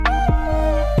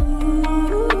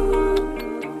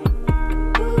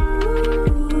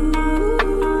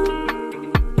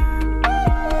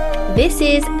This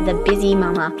is the Busy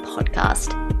Mama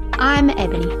podcast. I'm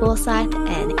Ebony Forsyth,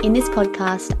 and in this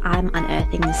podcast, I'm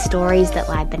unearthing the stories that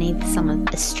lie beneath some of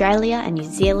Australia and New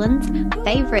Zealand's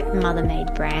favourite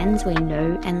mother-made brands we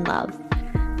know and love.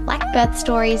 Like birth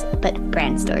stories, but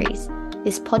brand stories.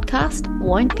 This podcast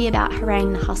won't be about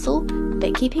haranguing the hustle,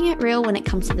 but keeping it real when it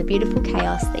comes to the beautiful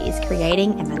chaos that is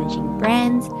creating and managing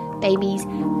brands, babies,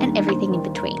 and everything in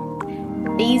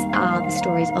between. These are the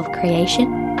stories of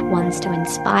creation, ones to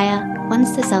inspire,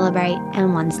 ones to celebrate,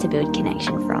 and ones to build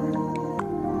connection from.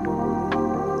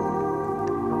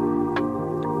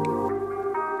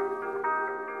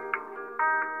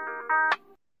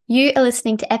 You are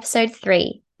listening to episode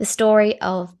 3, the story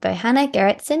of BOHANNAH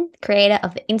GERRITSEN, creator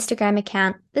of the Instagram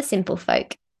account The Simple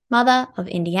Folk, mother of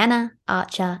Indiana,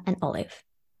 Archer, and Olive.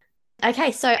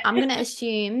 Okay, so I'm going to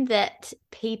assume that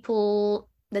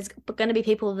there's going to be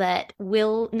people that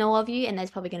will know of you, and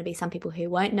there's probably going to be some people who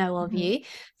won't know of you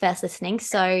first listening.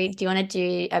 So do you want to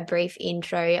do a brief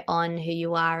intro on who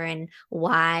you are and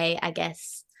why, I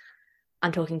guess,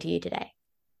 I'm talking to you today?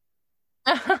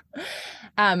 Well,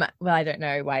 I don't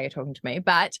know why you're talking to me,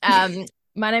 but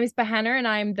my name is BOHANNAH and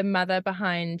I'm the mother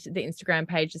behind the Instagram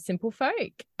page The Simple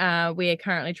Folk. We are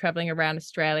currently traveling around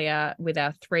Australia with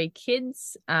our 3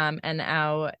 kids and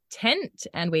our tent,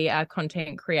 and we are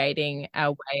content creating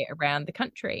our way around the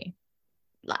country.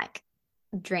 Like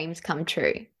dreams come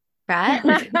true,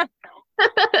 right?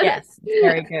 Yes,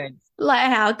 very good. Like,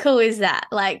 how cool is that?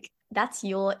 Like, that's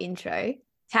your intro.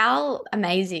 How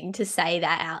amazing to say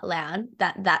that out loud,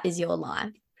 that is your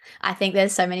life. I think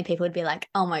there's so many people would be like,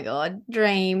 oh my God,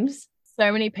 dreams.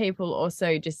 So many people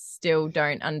also just still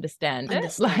don't understand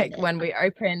it. Like when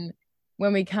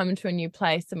we come to a new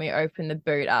place and we open the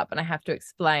boot up, and I have to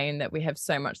explain that we have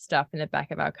so much stuff in the back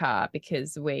of our car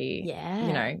because we,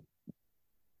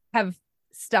 have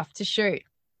stuff to shoot.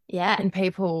 Yeah. And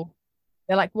people,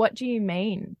 they're like, what do you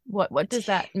mean? What does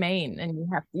that mean? And you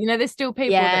have, there's still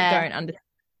people that don't understand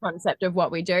concept of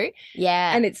what we do.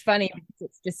 Yeah. And it's funny because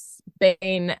it's just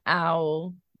been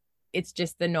it's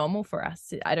just the normal for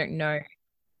us. I don't know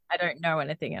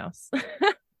anything else.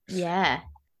 Yeah.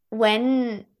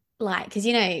 When, like, because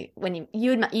when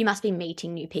you must be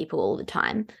meeting new people all the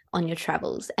time on your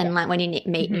travels, and like when you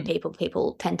meet new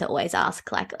people tend to always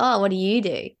ask like, oh, what do you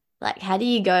do? Like, how do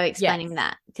you go explaining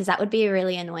that? Because that would be a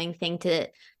really annoying thing to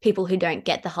people who don't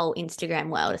get the whole Instagram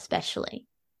world, especially,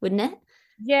 wouldn't it?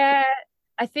 Yeah.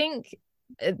 I think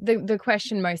the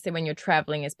question mostly when you're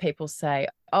traveling is people say,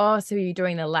 oh, so you're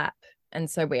doing a lap. And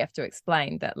so we have to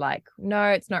explain that, like, no,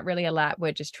 it's not really a lap.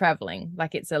 We're just traveling.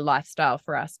 Like, it's a lifestyle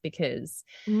for us because,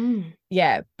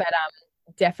 but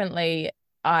definitely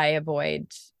I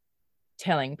avoid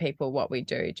telling people what we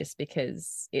do just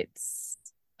because it's,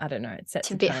 I don't know, it sets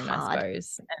a tone, I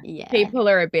suppose. And people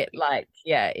are a bit like,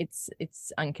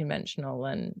 it's unconventional,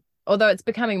 and although it's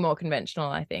becoming more conventional,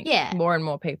 I think. Yeah. More and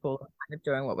more people are kind of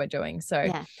doing what we're doing.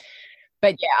 So,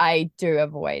 but I do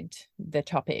avoid the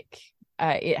topic.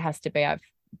 It has to be, I've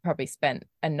probably spent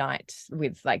a night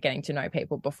with like getting to know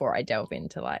people before I delve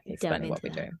into like explaining what we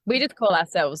do. We just call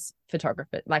ourselves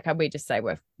photographers. Like we just say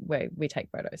we take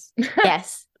photos.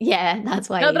 Yes. Yeah. That's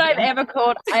why. Not that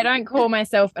I don't call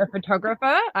myself a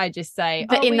photographer. I just say,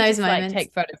 but in those moments,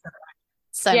 take photos.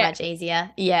 So much easier.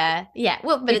 Yeah.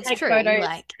 Well, but it's true.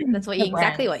 Like that's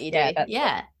exactly what you do.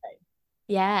 Yeah.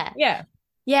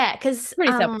 Because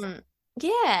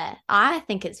I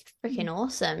think it's freaking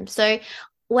awesome. So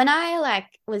when I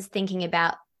was thinking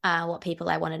about what people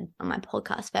I wanted on my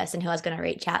podcast first and who I was going to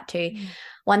reach out to,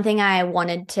 one thing I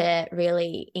wanted to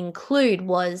really include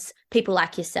was people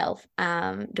like yourself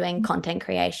doing content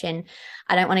creation.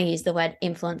 I don't want to use the word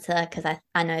influencer because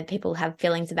I know people have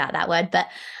feelings about that word, but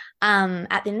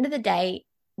at the end of the day,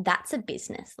 that's a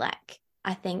business. Like,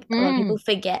 I think a lot of people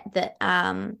forget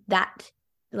that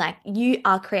like you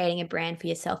are creating a brand for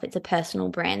yourself. It's a personal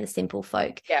brand, The Simple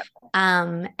Folk. Yeah.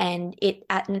 And it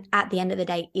at the end of the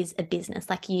day is a business.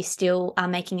 Like, you still are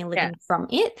making a living from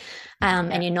it.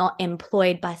 And you're not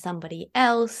employed by somebody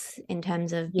else in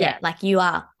terms of like you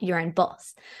are your own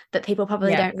boss. But people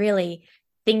probably don't really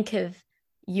think of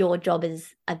your job as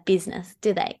a business,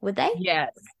 do they? Would they?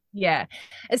 Yes. Yeah.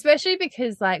 Especially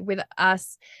because like with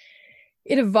us,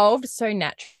 it evolved so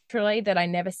naturally that I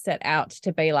never set out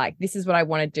to be like, this is what I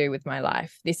want to do with my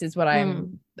life. This is what I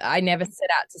never set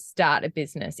out to start a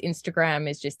business. Instagram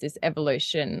is just this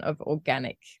evolution of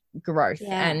organic growth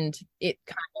and it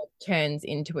kind of turns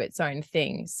into its own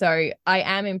thing. So I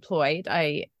am employed.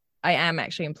 I am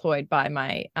actually employed by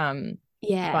my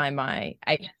by my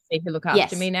agency who look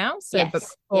after me now. So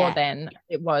before then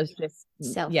it was just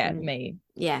me.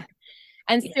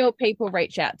 And still people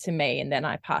reach out to me and then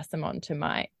I pass them on to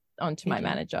my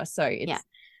manager. So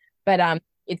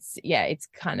it's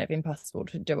kind of impossible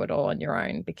to do it all on your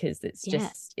own because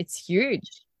it's huge.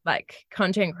 Like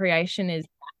content creation is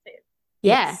massive.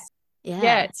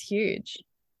 It's huge.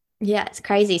 Yeah, it's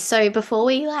crazy. So before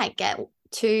we like get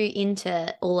too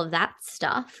into all of that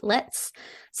stuff, let's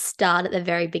start at the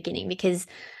very beginning because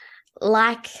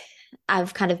like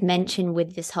I've kind of mentioned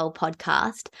with this whole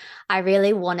podcast, I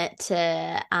really want it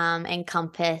to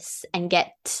encompass and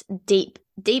get deep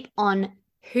on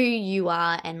who you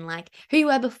are and like who you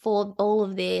were before all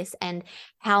of this and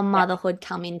how motherhood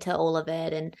come into all of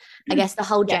it and I guess the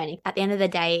whole journey. At the end of the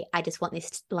day, I just want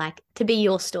this like to be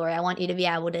your story. I want you to be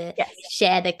able to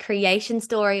share the creation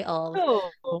story of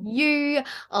you,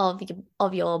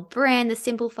 of your brand, The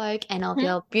Simple Folk, and of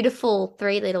your beautiful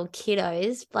 3 little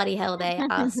kiddos. Bloody hell, they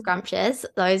are scrumptious.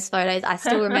 Those photos, I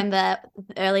still remember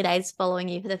early days following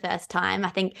you for the first time. I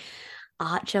think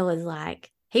Archer was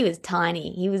like, he was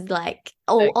tiny. He was like,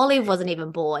 Olive wasn't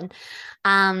even born.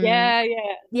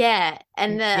 Yeah.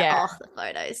 And the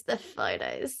photos.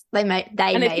 They made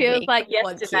it feels me like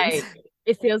yesterday.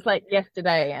 It feels like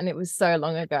yesterday, and it was so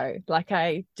long ago. Like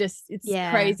it's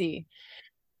crazy.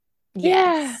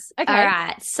 Yes. Yeah. Okay. All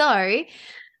right. So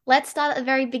let's start at the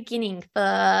very beginning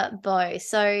for Bo.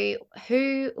 So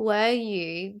who were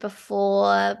you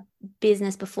before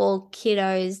business, before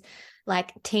kiddos,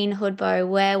 like teenhood Bo?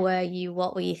 Where were you?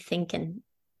 What were you thinking?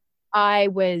 I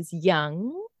was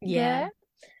young. Yeah.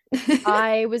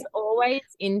 I was always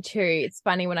it's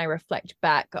funny when I reflect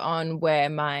back on where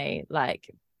my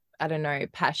like, I don't know,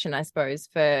 passion, I suppose,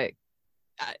 for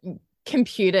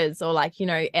computers or like,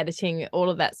 editing, all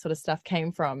of that sort of stuff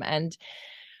came from. And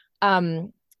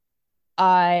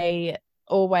I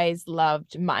always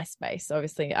loved MySpace.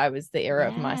 Obviously, I was the era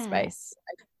of MySpace.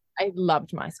 I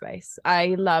loved MySpace.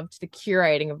 I loved the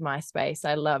curating of MySpace.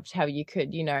 I loved how you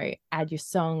could, add your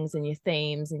songs and your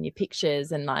themes and your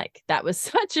pictures. And like, that was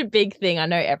such a big thing. I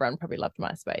know everyone probably loved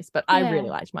MySpace, but I really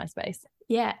liked MySpace.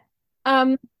 Yeah.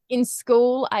 In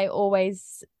school, I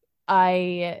was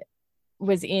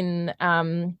in,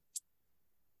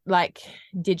 like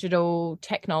digital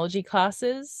technology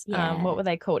classes. What were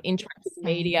they called? Interactive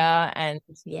media and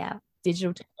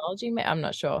digital technology. I'm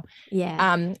not sure.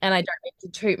 And I don't need to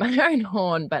toot my own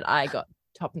horn, but I got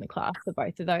top in the class for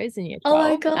both of those in year 12. Oh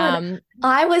my God.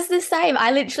 I was the same.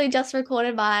 I literally just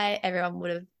recorded everyone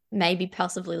would have maybe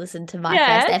possibly listened to my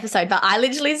first episode, but I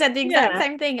literally said the exact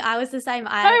same thing. I was the same.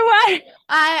 I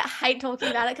hate talking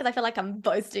about it because I feel like I'm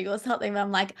boasting or something, but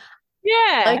I'm like,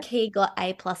 okay, got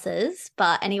A pluses,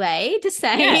 but anyway, to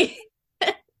say.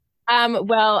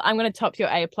 Well, I'm going to top your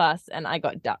A plus, and I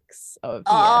got ducks of year 12.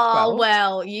 Oh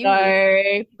well, you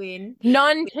win.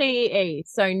 Non-PE,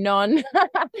 so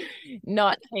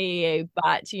not PE,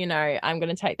 but I'm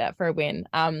going to take that for a win.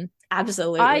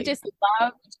 Absolutely.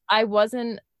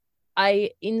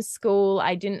 In school,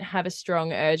 I didn't have a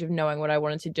strong urge of knowing what I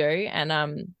wanted to do,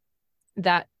 and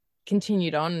that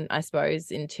continued on, I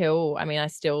suppose, until I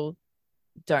still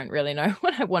don't really know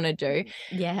what I want to do.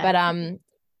 But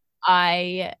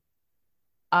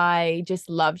I just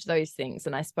loved those things,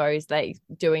 and I suppose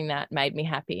doing that made me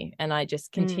happy, and I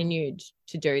just continued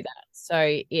to do that.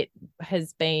 So it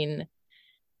has been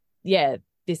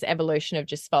this evolution of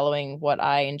just following what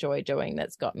I enjoy doing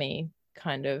that's got me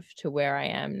kind of to where I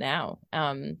am now.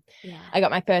 I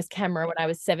got my first camera when I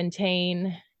was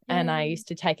 17. And I used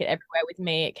to take it everywhere with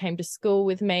me. It came to school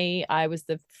with me. I was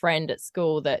the friend at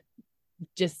school that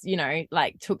just,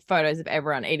 like took photos of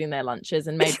everyone eating their lunches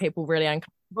and made people really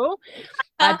uncomfortable.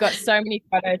 I've got so many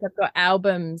photos. I've got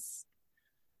albums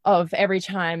of every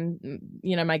time,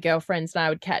 my girlfriends and I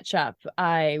would catch up.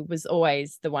 I was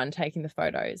always the one taking the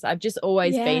photos. I've just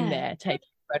always been there taking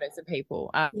photos of people.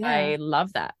 I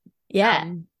love that.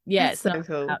 It's so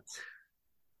cool.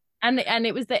 And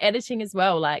it was the editing as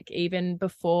well. Like even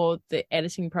before the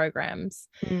editing programs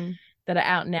that are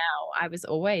out now, I was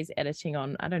always editing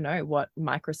on, I don't know what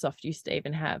Microsoft used to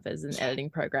even have as an editing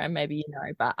program. Maybe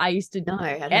but I used to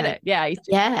edit. Yeah, I used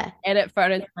to edit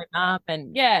photos of my mom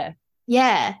and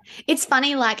Yeah. It's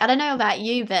funny, like I don't know about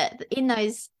you, but in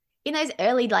those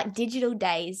early like digital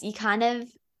days, you kind of,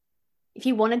 if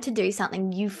you wanted to do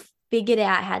something, you figured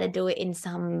out how to do it in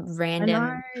some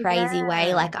random crazy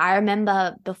way. Like I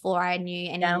remember before I knew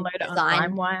any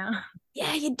design,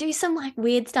 yeah, you do some like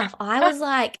weird stuff. I was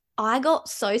like, I got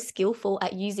so skillful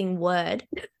at using Word.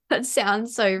 That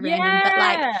sounds so random, but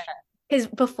like, because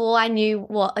before I knew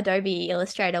what Adobe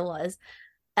Illustrator was,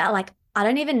 like I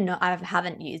don't even know, I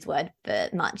haven't used Word for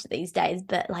much these days,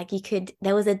 but like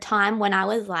there was a time when I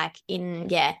was like in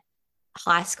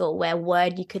high school where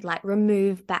Word, you could like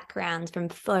remove backgrounds from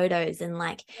photos and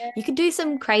like you could do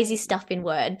some crazy stuff in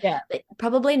Word Yeah. that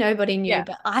probably nobody knew, Yeah.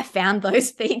 but I found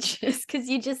those features because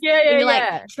you just, Yeah. when Yeah. you're like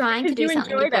Yeah. trying to Because do you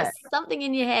something, you've enjoyed got it. something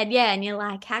in your head. Yeah. And you're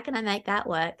like, how can I make that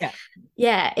work? Yeah.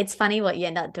 Yeah. It's funny what you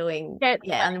end up doing. Yeah.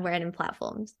 Yeah. On random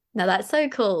platforms. No, that's so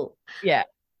cool. Yeah.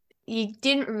 You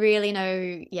didn't really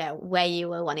know, yeah, where you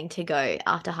were wanting to go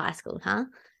after high school, huh?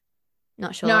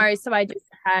 Not sure. No, so I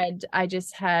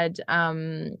just had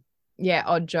yeah,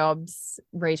 odd jobs,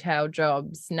 retail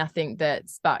jobs, nothing that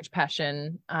sparked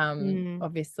passion. Mm.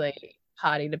 Obviously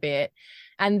partied a bit.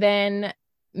 And then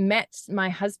met my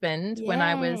husband when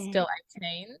I was Yeah. still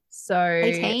 18. So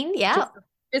 18. Yeah.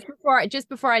 just just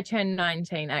before I turned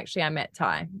 19, actually I met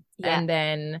Ty. Yeah. And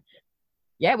then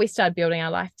yeah, we started building our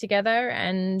life together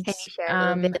and Can you share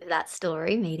a little bit of that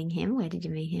story, meeting him? Where did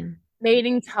you meet him?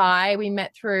 meeting Ty, we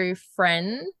met through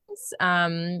friends.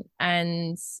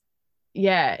 And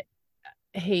yeah,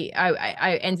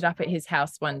 I ended up at his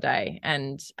house one day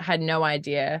and had no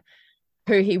idea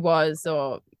who he was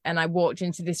and I walked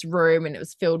into this room and it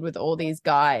was filled with all these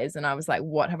guys and I was like,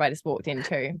 what have I just walked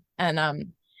into? And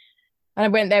I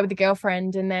went there with a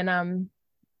girlfriend and then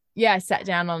yeah, I sat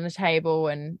down on the table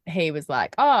and he was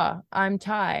like, oh, I'm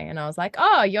Ty. And I was like,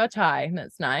 oh, you're Ty.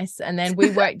 That's nice. And then we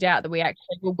worked out that we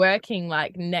actually were working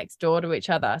like next door to each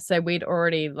other. So we'd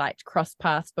already like crossed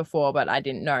paths before, but I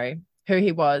didn't know who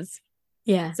he was.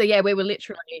 Yeah. So yeah, we were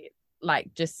literally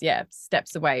like just, yeah,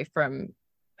 steps away from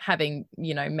having,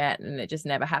 met and it just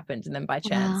never happened. And then by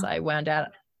chance Wow. I wound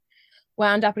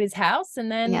up at his house and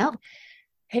then Yeah.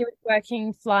 he was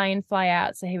working fly in, fly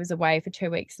out. So he was away for 2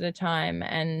 weeks at a time.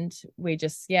 And we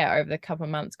just, yeah, over the couple of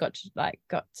months got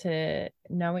to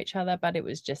know each other. But it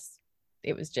was just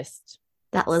That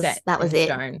was set that was in it.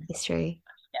 stone. History.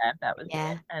 Yeah, that was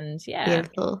Yeah. it. And yeah.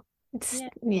 Beautiful. It's Yeah.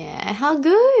 yeah, how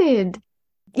good.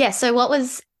 Yeah, so what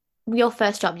was your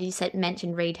first job? You said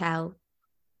mentioned retail.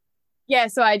 Yeah,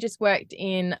 so I just worked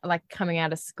in like coming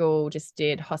out of school, just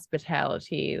did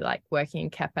hospitality, like working in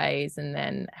cafes, and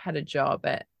then had a job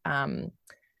at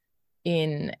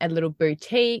in a little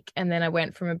boutique, and then I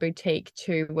went from a boutique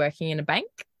to working in a bank,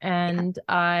 Yeah. and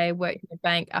I worked in a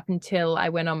bank up until I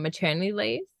went on maternity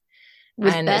leave.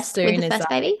 With And as first with the soon as first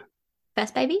baby?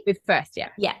 First baby? with first, yeah,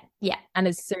 Yeah. Yeah. and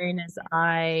as soon as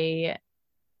I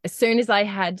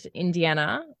had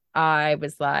Indiana, I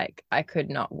was like, I could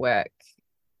not work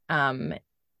um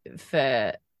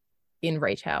for in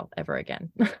retail ever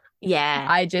again. Yeah.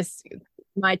 I just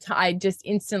I just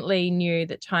instantly knew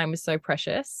that time was so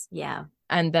precious Yeah.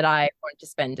 and that I wanted to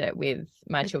spend it with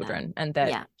my With that. children and that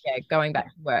Yeah. yeah, going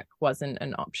back to work wasn't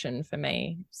an option for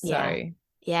me. So Yeah.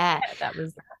 yeah, Yeah. that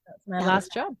was my That was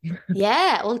last job.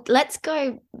 yeah. Well, let's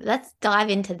dive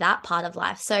into that part of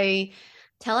life. So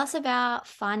tell us about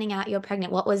finding out you're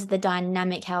pregnant. What was the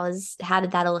dynamic? How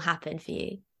did that all happen for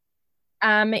you?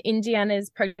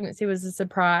 Indiana's pregnancy was a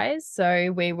surprise.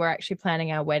 So we were actually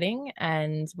planning our wedding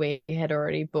and we had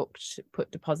already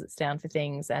put deposits down for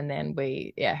things. And then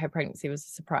her pregnancy was a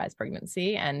surprise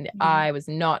pregnancy. And Yeah. I was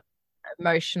not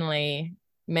emotionally,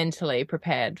 mentally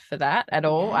prepared for that at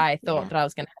all. Yeah. I thought Yeah. that I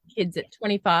was going to have kids at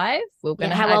 25.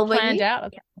 Yeah. How I old were planned you?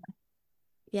 out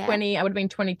Yeah. 20, I would have been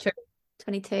 22.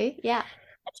 22. Yeah.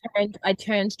 I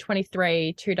turned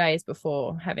 23 2 days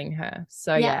before having her.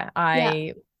 So Yeah. yeah, Yeah.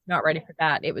 I not ready for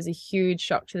that. It was a huge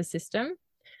shock to the system.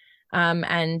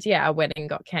 And yeah, our wedding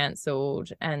got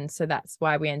cancelled. And so that's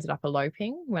why we ended up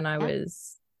eloping when I Yeah.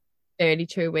 was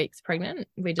 32 weeks pregnant.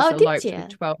 We just Oh, did eloped you? with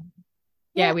 12.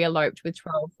 Yeah, Yeah. we eloped with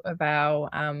 12 of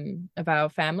our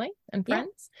family and Yeah.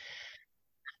 friends.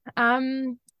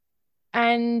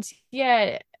 And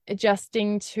yeah,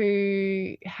 adjusting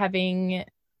to having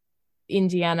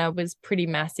Indiana was pretty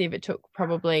massive. It took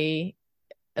probably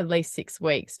at least 6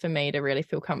 weeks for me to really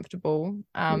feel comfortable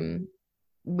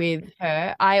with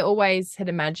her. I always had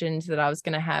imagined that I was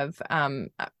going to have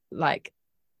like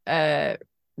a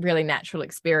really natural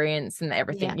experience and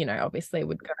everything, Yeah. obviously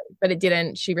would go, but it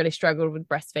didn't. She really struggled with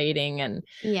breastfeeding and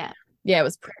Yeah. yeah, it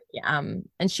was pretty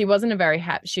and she wasn't a very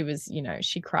happy. She was,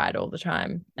 she cried all the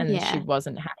time and she Yeah.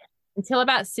 wasn't happy until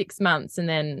about 6 months. And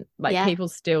then like Yeah. people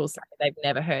still say they've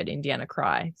never heard Indiana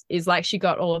cry. Is like she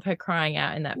got all of her crying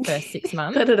out in that first 6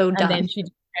 months. Got it all And then done.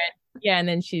 and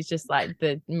then she's just like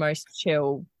the most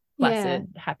chill, Yeah.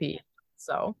 placid, happy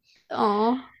soul.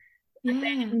 Oh. Yeah.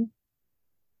 And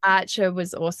Archer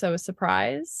was also a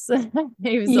surprise.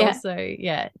 He was Yeah. also,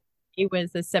 yeah, it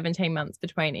was the 17 months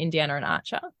between Indiana and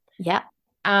Archer. Yeah.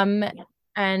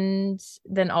 And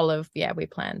then Olive, yeah, we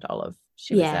planned Olive.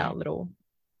 She was our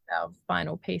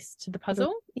final piece to the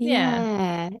puzzle.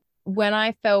 Yeah. Yeah. when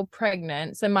I fell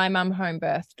pregnant, so my mum home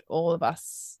birthed all of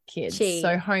us kids.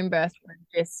 So home birth was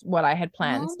just what I had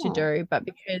plans to do. But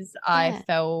because I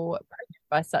fell pregnant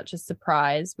by such a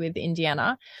surprise with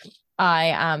Indiana,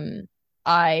 I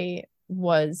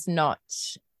was not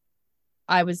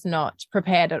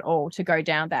prepared at all to go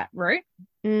down that route.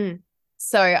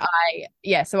 So I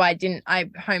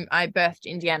birthed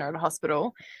Indiana at a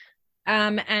hospital.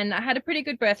 And I had a pretty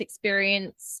good birth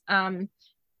experience.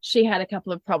 She had a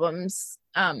couple of problems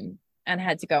and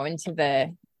had to go into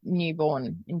the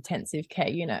newborn intensive care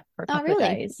unit for a couple of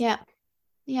days. Yeah.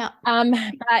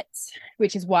 But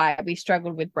which is why we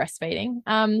struggled with breastfeeding.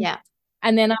 And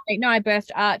then I birthed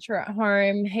Archer at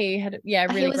home. He had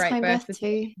really great birth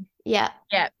too. Yeah,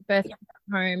 birth at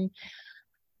home.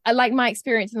 I like my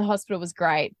experience in the hospital was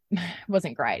great.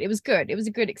 Wasn't great. It was good. It was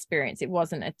a good experience. It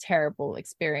wasn't a terrible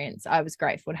experience. I was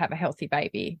grateful to have a healthy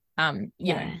baby. Healthy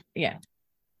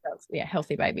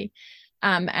baby.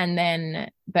 And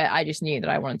then, but I just knew that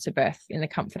I wanted to birth in the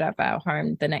comfort of our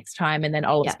home the next time, and then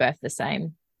Olive's birth the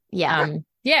same. I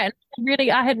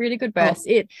had really good births.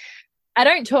 I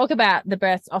don't talk about the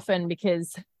births often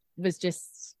because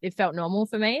it felt normal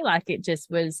for me. Like it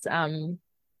just was.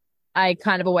 I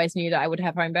kind of always knew that I would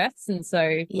have home births, and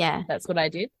so that's what I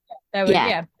did. They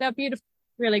were beautiful.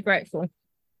 Really grateful.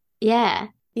 Yeah.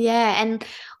 And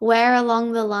where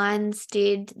along the lines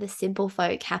did the Simple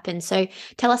Folk happen? So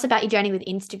tell us about your journey with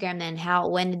Instagram then.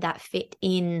 When did that fit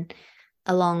in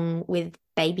along with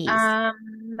babies?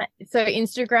 So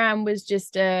Instagram was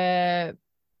just it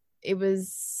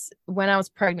was when I was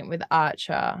pregnant with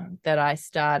Archer that I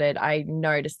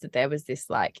noticed that there was this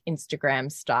like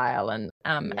Instagram style, and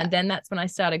then that's when I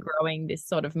started growing this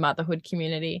sort of motherhood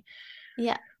community.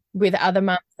 Yeah. With other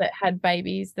mums that had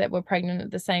babies that were pregnant at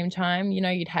the same time.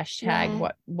 You'd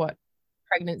hashtag what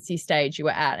pregnancy stage you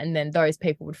were at, and then those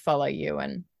people would follow you,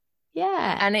 and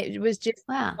it was just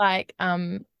like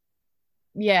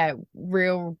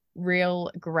real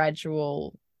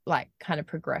gradual like kind of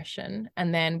progression.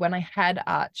 And then when I had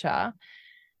Archer,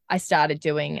 I started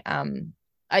doing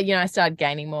I started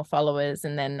gaining more followers,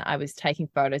 and then I was taking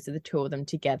photos of the two of them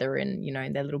together in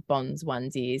their little Bonds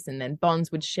onesies, and then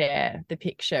Bonds would share the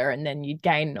picture, and then you'd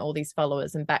gain all these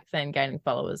followers. And back then gaining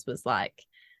followers was like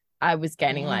I was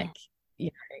gaining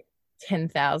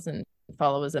 10,000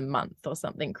 followers a month or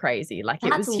something crazy. Like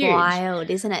it was huge. That's wild,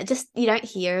 isn't it? Just you don't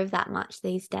hear of that much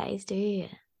these days, do you?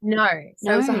 No.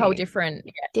 So it was a whole different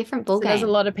ballgame. There's a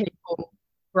lot of people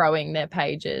growing their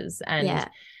pages, and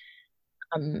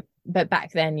but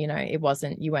back then, it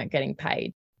wasn't, you weren't getting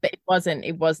paid, but it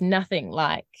was nothing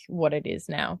like what it is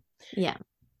now. Yeah.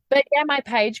 But my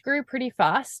page grew pretty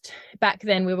fast. Back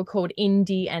then we were called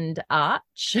Indie and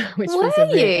Arch, which was a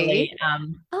really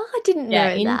I didn't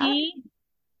know that.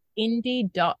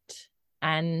 Indie dot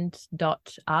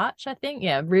Arch, I think.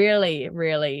 Yeah, really,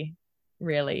 really,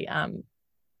 really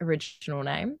original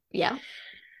name. Yeah.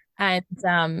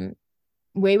 And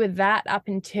we were that up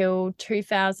until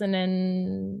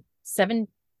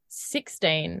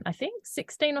 2016, I think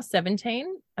 16 or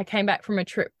 17. I came back from a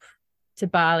trip to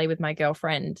Bali with my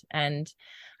girlfriend, and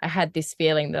I had this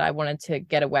feeling that I wanted to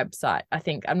get a website.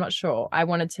 I'm not sure. I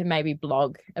wanted to maybe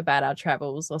blog about our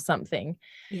travels or something.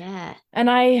 Yeah. And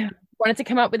I wanted to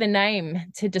come up with a name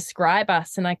to describe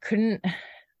us, and I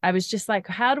was just like,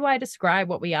 how do I describe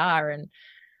what we are? And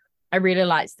I really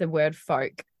liked the word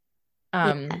folk.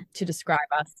 To describe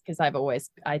us, because I don't know,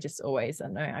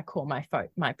 I call my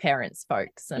parents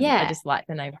folks, and I just like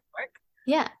the name folk.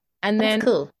 Yeah. And then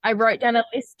cool. I wrote down a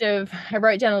list of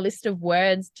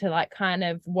words to like kind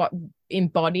of what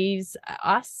embodies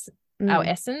us, our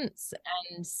essence,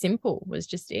 and simple was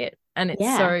just it. And it's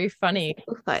so funny,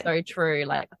 so true.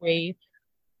 Like we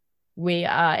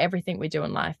are, everything we do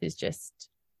in life is just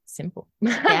simple.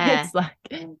 Yeah. It's like,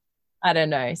 I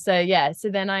don't know. So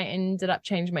then I ended up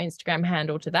changing my Instagram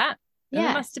handle to that. And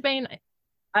it must have been,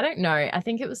 I don't know, I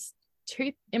think it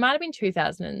might have been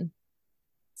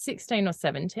 2016 or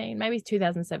 17, maybe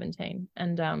 2017.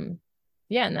 And and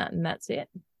that's it.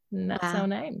 And that's our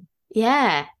name.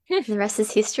 Yeah. The rest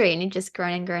is history, and you've just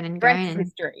grown and grown and grown. Rest is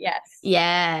history, yes.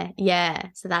 Yeah.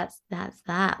 So that's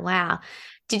that. Wow.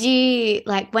 Did you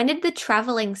when did the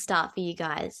traveling start for you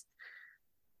guys?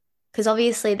 Because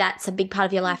obviously that's a big part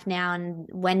of your life now. And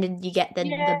when did you get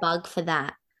the bug for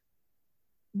that?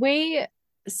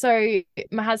 So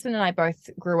my husband and I both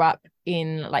grew up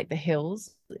in like the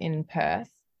hills in Perth,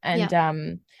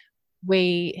 and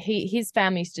his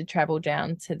family used to travel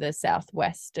down to the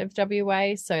southwest of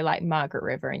WA, so like Margaret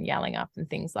River and Yallingup and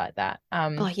things like that.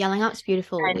 Yallingup's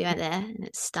beautiful. We went there and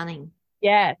it's stunning.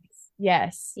 Yes. Yeah.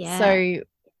 So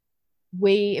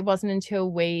it wasn't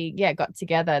until we got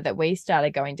together that we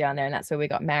started going down there, and that's where we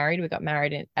got married. We got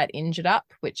married at Injured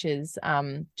Up, which is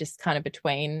just kind of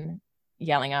between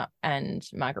Yallingup and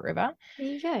Margaret River. There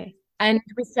you go. And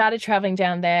we started traveling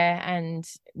down there and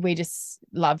we just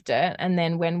loved it. And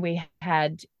then when we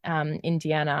had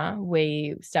Indiana,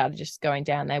 we started just going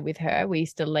down there with her. We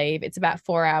used to leave. It's about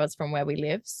 4 hours from where we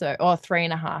live, or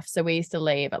 3.5. So we used to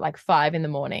leave at like 5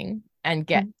 a.m. and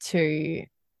get to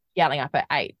Yallingup at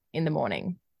 8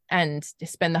 a.m. and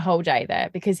spend the whole day there,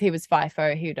 because he was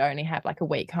FIFO. He would only have like a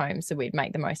week home. So we'd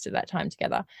make the most of that time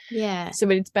together. Yeah. So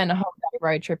we'd spend a whole day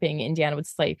road tripping. Indiana would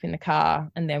sleep in the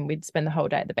car, and then we'd spend the whole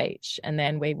day at the beach. And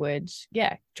then we would,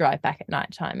 drive back at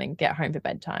nighttime and get home for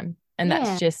bedtime. And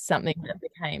that's just something that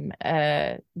became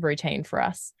a routine for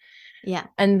us. Yeah.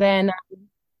 And then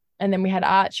we had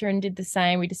Archer and did the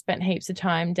same. We just spent heaps of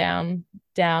time down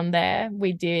there.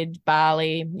 We did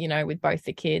Bali, with both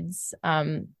the kids.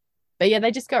 But yeah,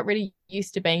 they just got really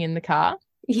used to being in the car.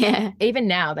 Yeah. Even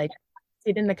now, they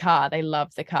sit in the car. They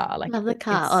love the car. Love the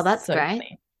car. Oh, that's so great.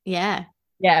 Funny. Yeah.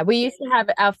 Yeah. We used to have,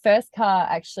 our first car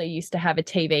actually used to have a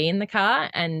TV in the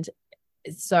car. And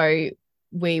so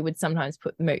we would sometimes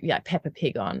put the movie like Peppa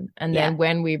Pig on. And then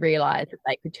when we realized that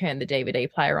they could turn the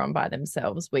DVD player on by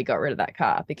themselves, we got rid of that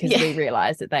car, because we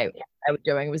realized that what they were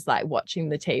doing was like watching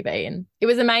the TV, and it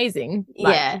was amazing.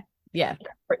 Yeah,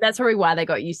 that's probably why they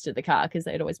got used to the car, because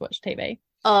they'd always watch TV.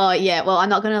 Oh, yeah. Well, I'm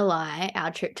not going to lie.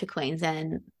 Our trip to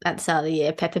Queensland at the start of the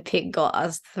year, Peppa Pig got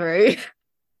us through.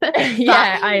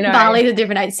 Yeah, I know. Bali's a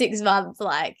different age, 6 months,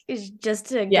 like, just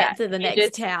to get to the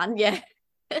next town. Yeah.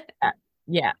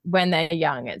 Yeah, when they're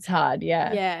young, it's hard.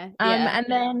 Yeah. Yeah.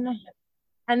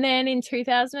 And then in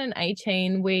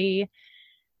 2018, we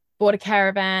bought a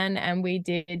caravan and we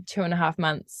did 2.5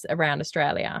 months around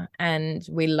Australia, and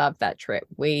we loved that trip.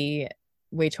 We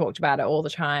talked about it all the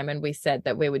time, and we said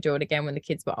that we would do it again when the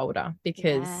kids were older,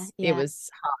 because it was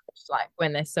hard. Like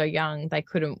when they're so young, they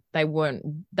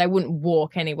wouldn't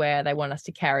walk anywhere. They want us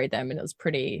to carry them, and it was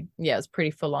pretty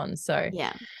full on. So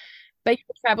but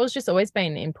travel's just always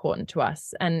been important to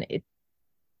us, and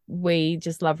we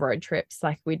just love road trips.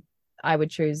 Like I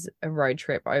would choose a road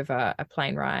trip over a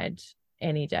plane ride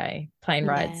any day. Plane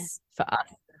rides for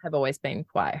us have always been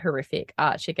quite horrific.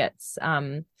 Archie gets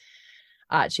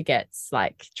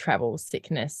like travel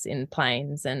sickness in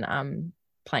planes, and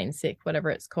plane sick,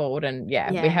 whatever it's called, and we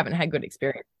haven't had good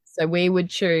experience. So we would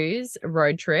choose a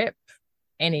road trip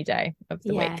any day of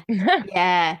the week.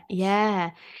 Yeah.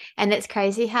 And it's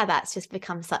crazy how that's just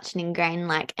become such an ingrained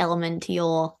like element to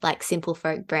your like Simple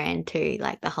Folk brand too,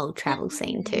 like the whole travel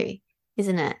scene too,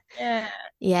 isn't it?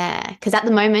 Yeah, because at the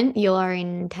moment you're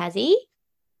in Tasmania.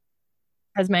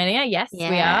 Yes, we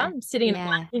are. I'm sitting in a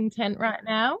glamping tent right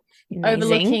now. Amazing.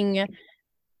 Overlooking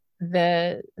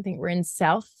I think we're in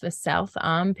the South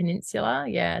Arm Peninsula.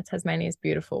 Yeah, Tasmania is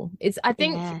beautiful. I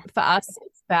think for us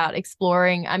it's about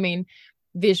exploring. I mean,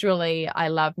 visually I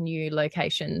love new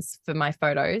locations for my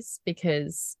photos,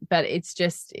 but it's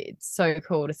so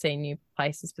cool to see new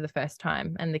places for the first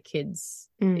time, and the kids,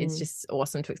 it's just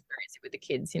awesome to experience it with the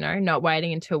kids, not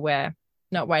waiting until we're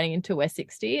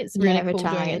 60. It's really cool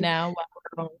doing it now.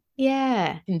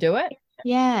 Can do it.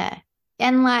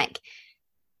 And like,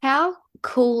 how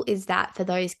cool is that for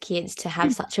those kids to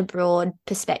have such a broad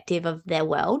perspective of their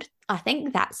world? I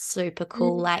think that's super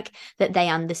cool, like that they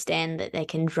understand that they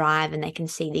can drive and they can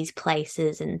see these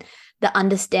places, and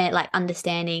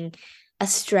understanding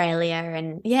Australia,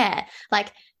 and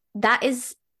like that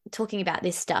is talking about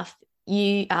this stuff.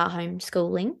 You are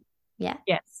homeschooling. How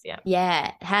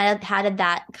did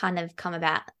that kind of come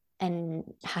about, and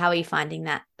how are you finding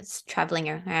that traveling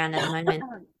around at the moment?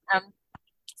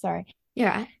 Sorry. You're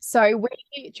right. So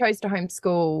we chose to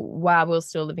homeschool while we were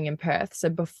still living in Perth. So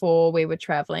before we were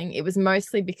traveling, it was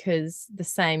mostly because the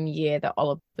same year that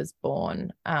Oliver was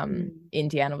born,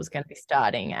 Indiana was going to be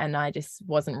starting, and I just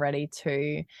wasn't ready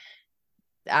to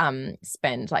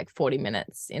spend like 40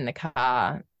 minutes in the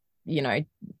car,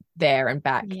 there and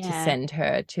back to send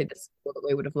her to the school that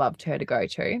we would have loved her to go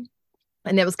to.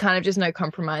 And there was kind of just no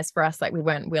compromise for us. Like we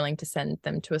weren't willing to send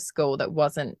them to a school that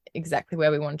wasn't exactly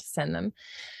where we wanted to send them.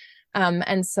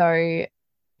 And so,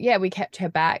 we kept her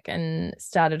back and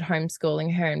started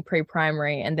homeschooling her in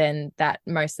pre-primary. And then that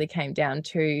mostly came down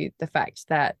to the fact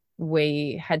that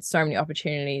we had so many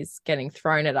opportunities getting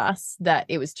thrown at us that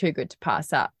it was too good to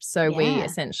pass up. So we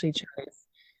essentially chose.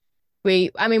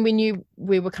 We knew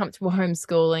we were comfortable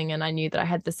homeschooling, and I knew that I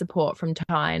had the support from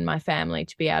Ty and my family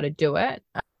to be able to do it.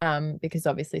 Because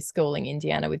obviously schooling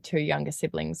Indiana with 2 younger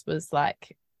siblings was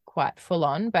like quite full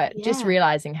on, but just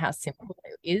realizing how simple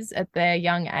it is at their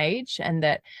young age, and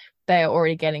that they are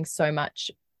already getting so much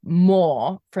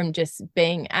more from just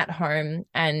being at home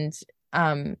and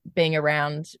being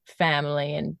around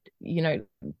family and, you know,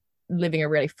 living a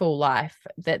really full life,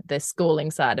 that the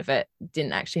schooling side of it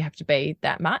didn't actually have to be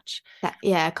that much.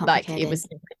 Yeah, Like it was complicated.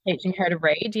 simply teaching her to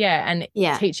read. Yeah. And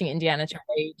Yeah. teaching Indiana to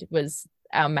read was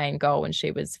our main goal when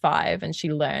she was 5, and she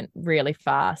learned really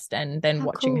fast. And then How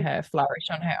watching cool. her flourish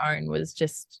on her own was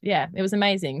just, yeah, it was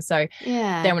amazing. So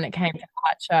Yeah. then when it came to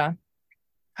Archer,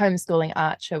 homeschooling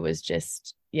Archer was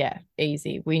just, yeah,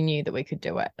 easy. We knew that we could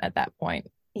do it at that point.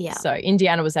 Yeah. So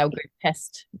Indiana was our good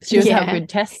test. She was our Yeah. good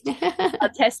test, our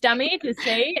test dummy to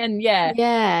see. And yeah.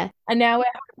 Yeah. And now we're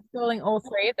homeschooling all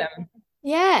 3 of them.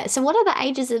 Yeah. So what are the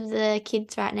ages of the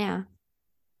kids right now?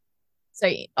 So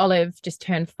Olive just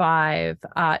turned 5.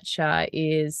 Archer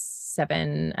is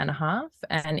 7.5,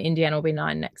 and Indiana will be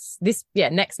 9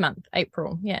 next month,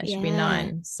 April. Yeah, she'll be Yeah.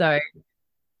 9. So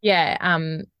yeah,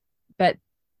 but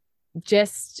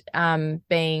just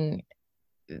being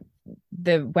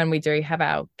when we do have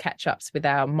our catch-ups with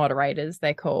our moderators,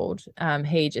 they're called,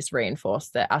 he just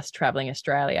reinforced that us traveling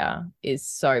Australia is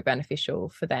so beneficial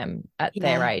for them at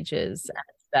their Yeah. ages, and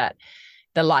that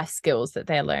the life skills that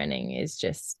they're learning is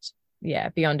just, yeah,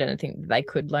 beyond anything that they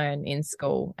could learn in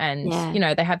school. And Yeah. you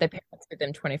know, they have their parents with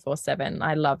them 24/7.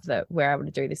 I love that we're able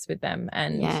to do this with them.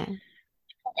 And Yeah.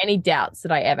 any doubts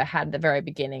that I ever had at the very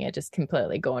beginning are just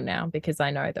completely gone now, because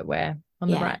I know that we're on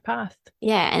the Yeah. right path.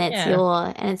 Yeah, Yeah.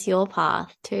 and it's your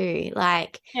path too.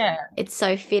 Like Yeah. it's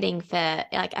so fitting for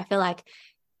like I feel like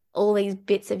all these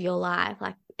bits of your life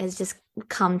like has just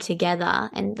come together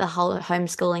and the whole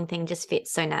homeschooling thing just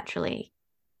fits so naturally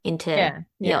into Yeah.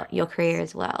 Yeah. your career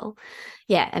as well.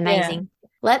 Yeah, Yeah. amazing.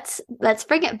 Let's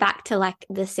bring it back to like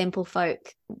the Simple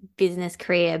Folk business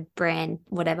career brand,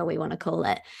 whatever we want to call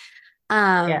it.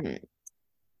 Yeah. Um,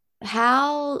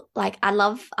 how like I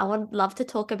would love to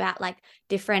talk about like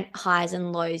different highs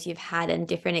and lows you've had and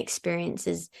different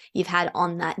experiences you've had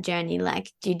on that journey.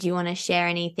 Like, did you want to share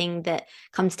anything that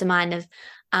comes to mind of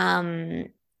um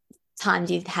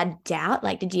times you've had doubt?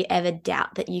 Like, did you ever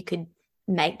doubt that you could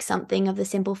make something of the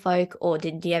Simple Folk, or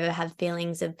did you ever have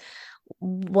feelings of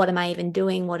what am I even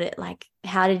doing? What it like,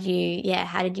 how did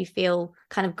you feel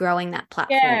kind of growing that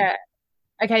platform? Yeah.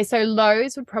 Okay, so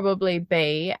lows would probably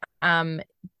be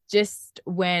just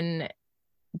when,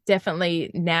 definitely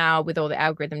now with all the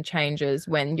algorithm changes,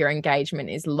 when your engagement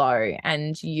is low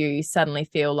and you suddenly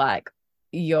feel like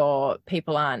your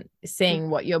people aren't seeing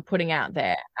what you're putting out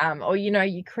there, or you know,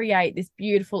 you create this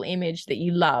beautiful image that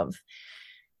you love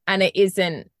and it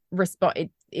isn't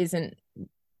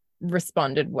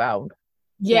responded well.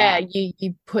 Yeah, Yeah.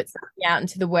 you put something out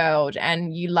into the world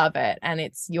and you love it and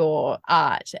it's your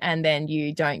art, and then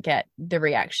you don't get the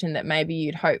reaction that maybe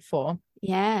you'd hope for.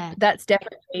 Yeah. That's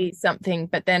definitely something.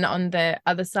 But then on the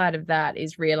other side of that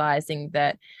is realizing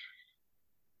that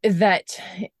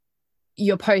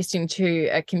you're posting to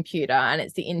a computer and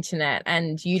it's the internet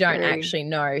and you don't True. actually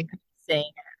know who's seeing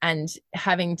it, and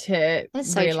having to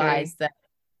That's so true. realize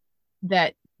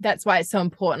that's why it's so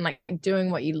important, like doing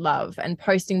what you love and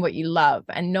posting what you love,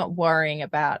 and not worrying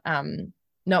about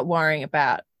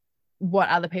what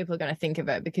other people are going to think of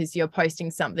it, because you're posting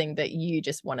something that you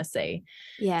just want to see.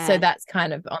 So Yeah. that's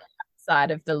kind of on the side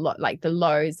of like the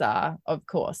lows are, of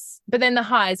course, but then the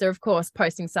highs are, of course,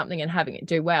 posting something and having it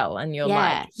do well, and you're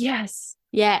like, Yeah. yes,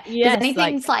 Yeah. Does yes, like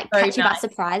anything like so catch you by nice.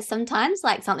 surprise sometimes?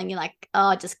 Like something you're like,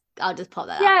 oh, just I'll just pop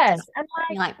that up. Yes, Just and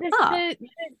you're like like, this oh,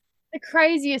 the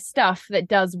craziest stuff that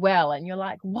does well, and you're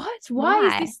like, what, why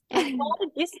is why? this, like, why did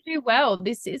this do well?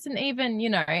 This isn't even, you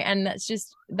know. And that's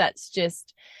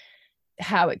just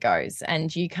how it goes.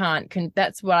 And you can't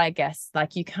that's what I guess,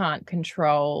 like, you can't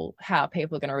control how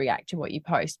people are going to react to what you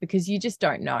post, because you just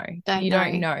don't know. Don't You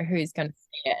don't know. know who's going to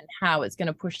see it and how it's going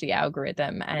to push the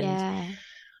algorithm. And Yeah.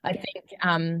 I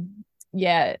think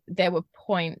yeah, there were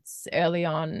points early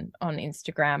on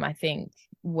Instagram, I think,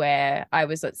 where I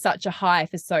was at such a high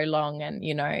for so long, and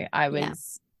you know, I Yeah.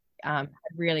 was had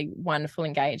really wonderful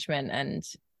engagement,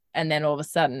 and then all of a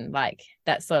sudden, like,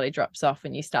 that slowly drops off,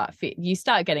 and you start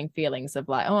getting feelings of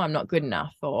like, oh, I'm not good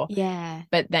enough, or Yeah.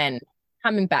 but then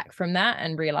coming back from that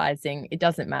and realizing it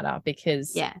doesn't matter,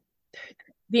 because Yeah.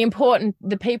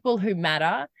 the people who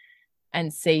matter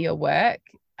and see your work,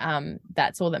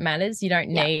 that's all that matters. You don't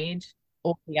Yeah. need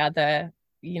all the other,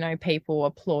 you know, people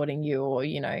applauding you or,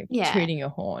 you know, Yeah. tooting your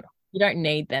horn. You don't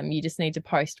need them. You just need to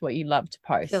post what you love to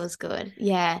post. Feels good.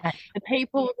 Yeah.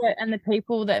 And the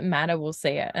people that matter will see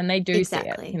it, and they do see it, you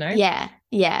Exactly. know? Yeah.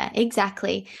 Yeah.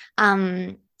 Exactly.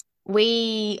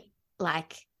 We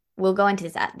like we'll go into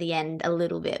this at the end a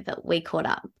little bit, but we caught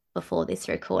up before this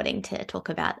recording to talk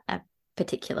about a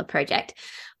particular project.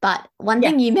 But one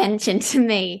thing you mentioned to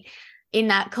me in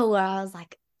that call where I was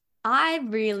like, I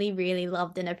really, really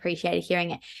loved and appreciated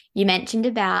hearing it. You mentioned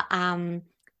about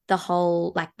the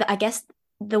whole, like, I guess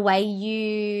the way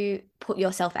you put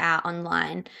yourself out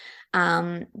online,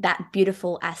 that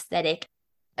beautiful aesthetic.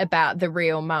 About the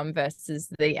real mum versus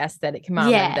the aesthetic mum,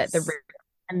 Yes.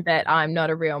 and that I'm not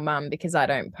a real mum because I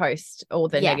don't post all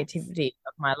the Yes. negativity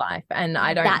of my life. And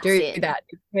I don't That's do it. that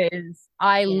because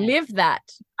I live that.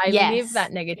 I live Yes.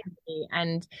 that negativity.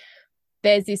 And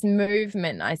there's this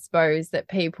movement, I suppose, that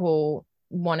people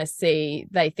want to see.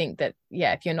 They think that,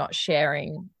 if you're not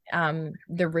sharing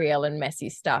the real and messy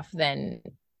stuff, then,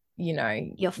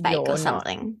 You're fake or you're not.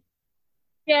 something.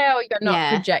 Yeah, or you're not Yeah.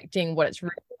 projecting what it's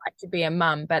really like to be a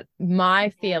mum. But my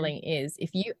feeling is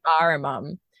if you are a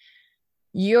mum,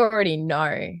 you already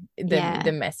know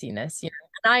the messiness,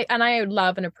 And I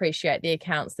love and appreciate the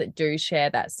accounts that do share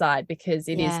that side because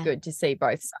it is good to see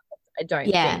both sides. I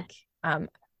don't think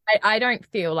I don't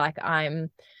feel like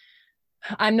I'm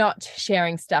not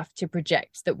sharing stuff to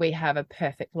project that we have a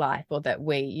perfect life or that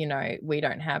we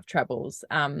don't have troubles.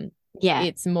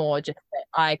 It's more just that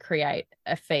I create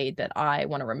a feed that I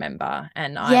want to remember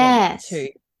and I want to,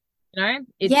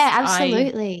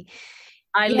 absolutely.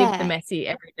 I live the messy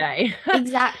every day.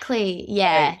 Exactly. So,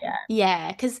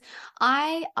 Yeah. Because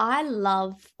I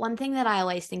love one thing that I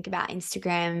always think about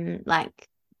Instagram, like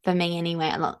for me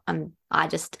anyway. I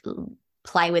just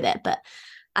play with it, but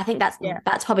I think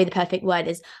that's probably the perfect word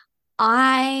is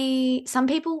some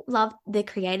people love the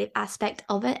creative aspect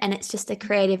of it, and it's just a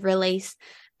creative release.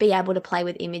 Be able to play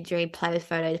with imagery, play with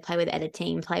photos, play with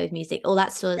editing, play with music, all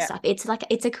that sort of stuff. It's like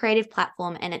it's a creative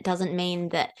platform, and it doesn't mean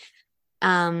that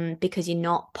because you're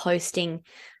not posting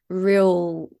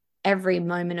every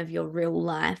moment of your real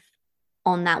life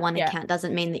on that one account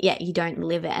doesn't mean that you don't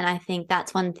live it. And I think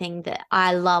that's one thing that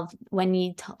I love when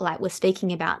you we're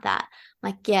speaking about that.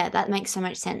 Like, that makes so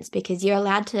much sense because you're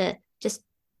allowed to just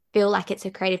feel like it's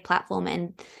a creative platform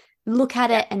and look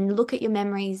at it and look at your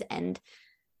memories and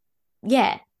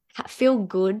feel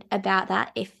good about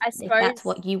that if that's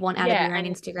what you want out of your own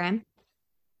Instagram.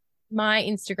 My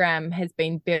Instagram has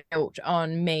been built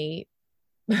on me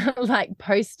like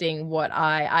posting what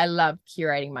I love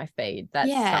curating my feed. That's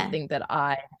something that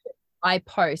I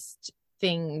post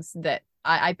things that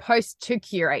I post to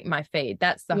curate my feed.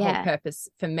 That's the whole purpose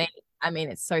for me. I mean,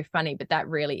 it's so funny, but that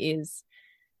really is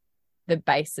the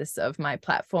basis of my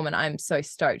platform. And I'm so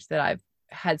stoked that I've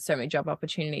had so many job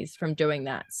opportunities from doing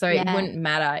that. So it wouldn't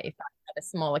matter if I had a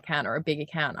small account or a big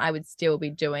account, I would still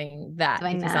be doing that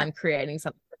because I'm creating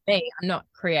something for me. I'm not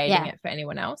creating it for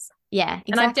anyone else. Yeah,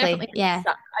 exactly. And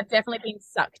I've definitely been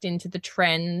sucked into the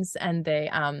trends and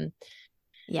the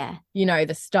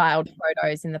the styled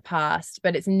photos in the past,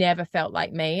 but it's never felt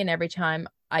like me. And every time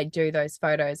I do those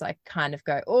photos, I kind of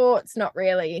go, oh, it's not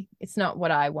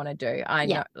what I want to do. I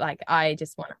know, like, I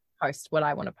just want to post what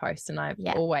I want to post. And I've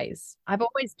always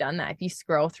done that. If you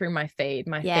scroll through my feed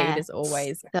is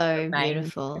always so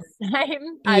beautiful.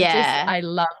 Same. I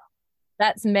love,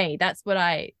 that's me. That's what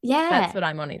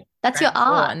I'm on it. That's your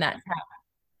art. And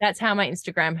that's how my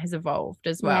Instagram has evolved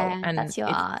as well. And that's your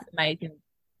art. Amazing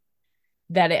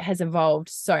that it has evolved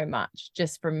so much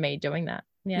just from me doing that.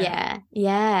 Yeah.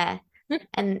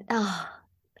 And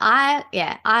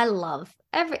I love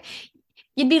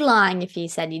you'd be lying if you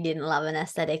said you didn't love an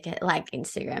aesthetic like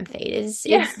Instagram feed.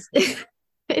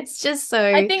 It's just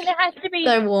so, I think there has to be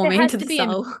so warming to the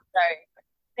soul.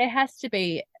 There has to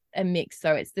be a mix.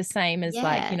 So it's the same as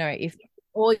like, if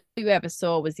all you ever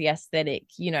saw was the aesthetic,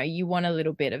 you want a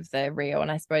little bit of the real.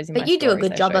 And I suppose but you do a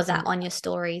good job of that on your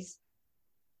stories.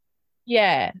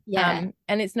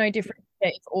 And it's no different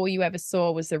if all you ever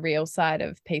saw was the real side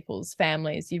of people's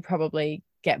families. You'd probably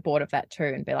get bored of that too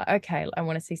and be like, okay, I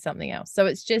want to see something else. So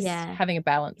it's just having a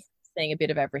balance, seeing a bit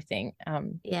of everything.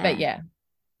 But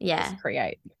just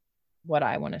create what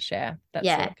I want to share. That's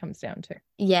what it comes down to.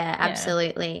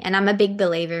 Absolutely. And I'm a big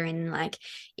believer in, like,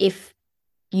 if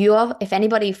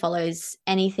anybody follows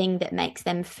anything that makes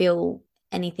them feel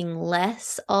anything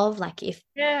less of, like,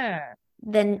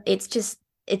 then it's just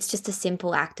a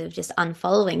simple act of just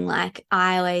unfollowing. Like,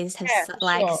 I always have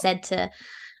said to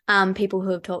people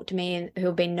who have talked to me and who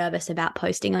have been nervous about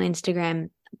posting on Instagram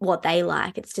what they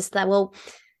like, it's just that, well,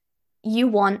 you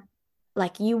want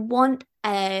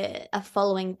a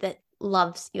following that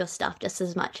loves your stuff just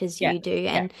as much as you do.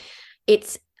 And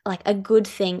it's like a good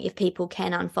thing if people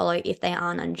can unfollow if they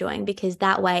aren't enjoying, because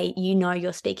that way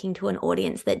you're speaking to an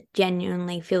audience that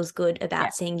genuinely feels good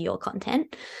about seeing your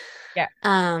content.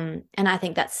 And I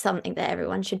think that's something that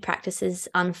everyone should practice, is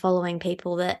unfollowing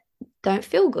people that don't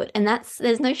feel good. And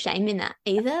there's no shame in that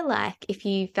either. Like if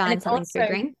you And find something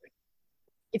triggering.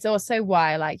 it's also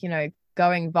why, like,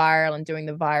 going viral and doing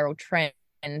the viral trends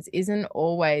isn't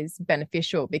always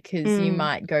beneficial, because you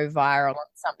might go viral on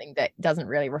something that doesn't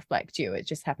really reflect you. It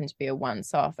just happened to be a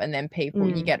once off, and then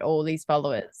you get all these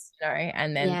followers,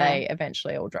 and then they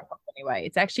eventually all drop off anyway.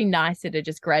 It's actually nicer to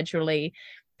just gradually,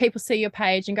 people see your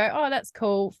page and go, oh, that's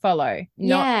cool, follow,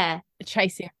 not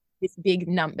chasing these big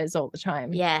numbers all the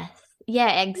time. Yeah.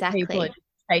 Yeah, exactly. People are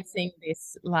chasing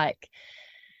this, like,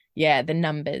 the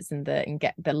numbers and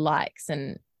get the likes,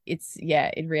 and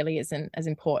it really isn't as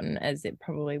important as it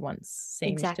probably once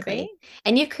seemed to be.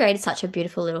 And you've created such a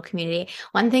beautiful little community.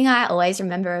 One thing I always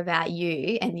remember about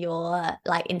you and your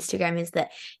like Instagram is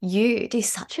that you do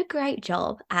such a great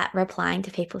job at replying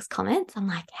to people's comments. I'm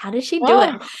like, how does she do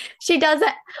it? She does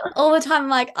it all the time. I'm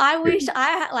like, I wish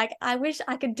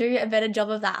I could do a better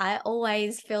job of that. I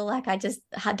always feel like I just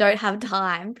don't have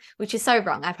time, which is so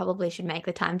wrong. I probably should make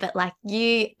the time, but like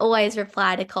you always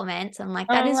reply to comments. I'm like,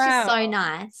 that is just so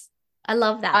nice. I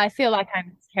love that. I feel like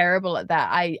I'm terrible at that.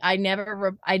 I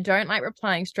don't like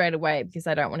replying straight away, because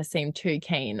I don't want to seem too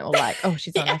keen or like, oh,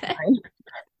 she's on her phone.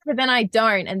 But then I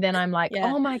don't, and then I'm like,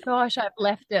 oh my gosh, I've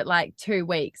left it like 2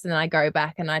 weeks, and then I go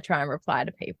back and I try and reply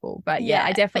to people. But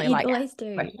I definitely like always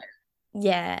do.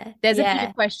 There's a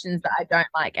few questions that I don't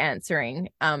like answering.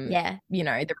 The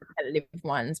repetitive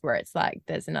ones where it's like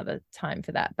there's another time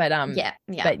for that. But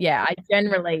But I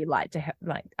generally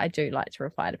I do like to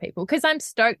reply to people, because I'm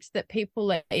stoked that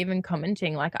people are even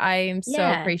commenting. Like, I am so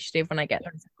appreciative when I get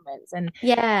those comments, and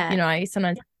I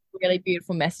sometimes really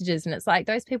beautiful messages, and it's like,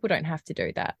 those people don't have to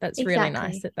do that. That's really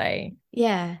nice that they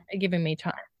are giving me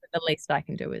time. But the least I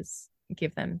can do is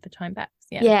give them the time back.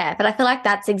 But I feel like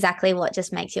that's exactly what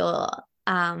just makes your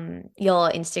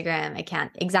Instagram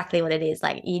account exactly what it is.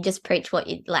 Like, you just preach what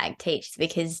you like teach,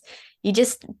 because you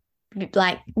just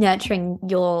like nurturing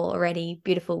your already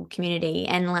beautiful community,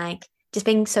 and like just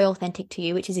being so authentic to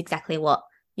you, which is exactly what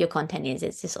your content is.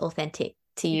 It's just authentic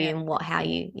to you and how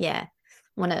you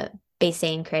want to be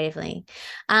seen creatively.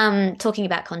 Talking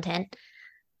about content,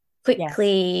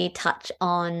 quickly touch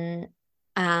on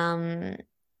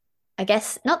I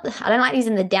guess I don't like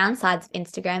using the downsides of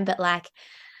Instagram, but like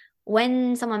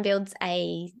when someone builds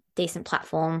a decent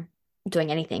platform doing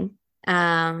anything,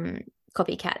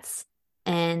 copycats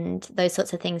and those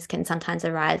sorts of things can sometimes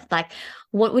arise. Like,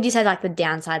 what would you say like the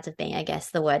downsides of being, I guess,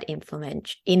 the word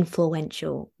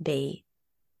influential be?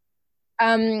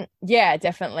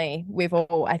 Definitely. We've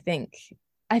all, I think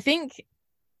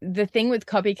the thing with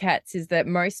copycats is that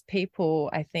most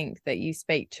people, I think, that you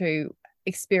speak to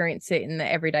experience it in the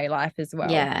everyday life as well.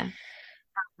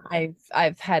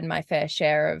 I've had my fair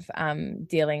share of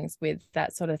dealings with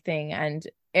that sort of thing, and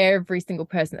every single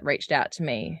person that reached out to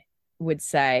me would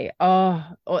say, or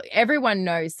everyone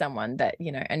knows someone that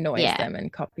annoys them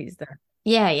and copies them.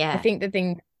 I think the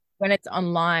thing when it's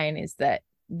online is that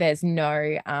there's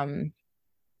no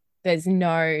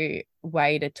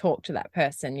way to talk to that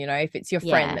person. If it's your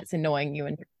friend that's annoying you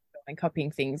and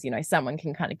copying things, someone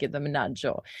can kind of give them a nudge,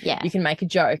 or you can make a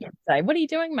joke and say, what are you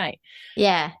doing, mate?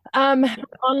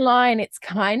 Online it's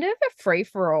kind of a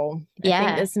free-for-all. I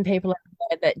think there's some people out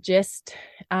there that just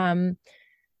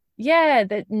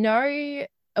that no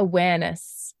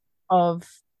awareness of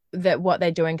that what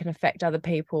they're doing can affect other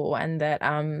people, and that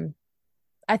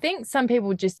I think some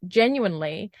people just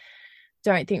genuinely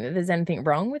don't think that there's anything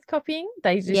wrong with copying.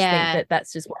 They just think that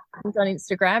that's just what happens on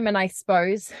Instagram. And I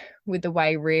suppose with the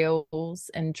way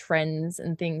reels and trends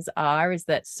and things are, is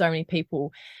that so many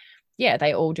people,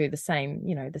 they all do the same,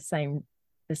 the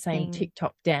same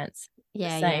TikTok dance,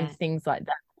 the same things like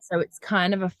that. So it's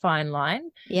kind of a fine line.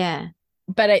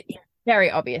 But it's very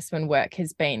obvious when work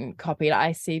has been copied.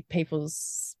 I see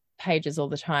people's pages all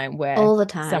the time where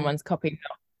someone's copied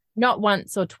not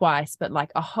once or twice, but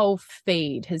like a whole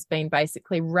feed has been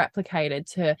basically replicated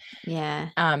to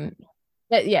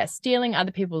stealing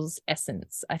other people's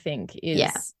essence, I think,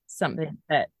 is something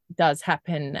that does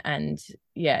happen. And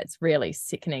it's really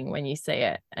sickening when you see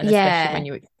it, and especially when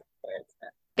you experience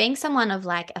it. Being someone of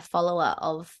like a follower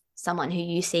of someone who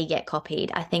you see get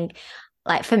copied, I think,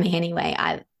 like for me anyway,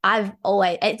 I've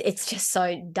always it's just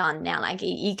so done now. Like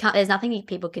you can't, there's nothing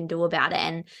people can do about it,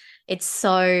 and it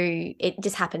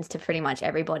just happens to pretty much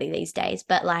everybody these days.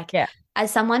 But like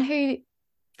as someone who,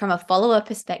 from a follower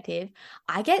perspective,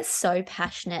 I get so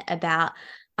passionate about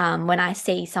when I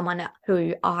see someone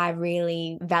who I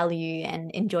really value and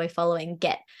enjoy following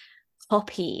get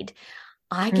copied.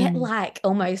 I get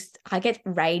I get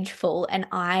rageful, and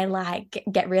I like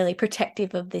get really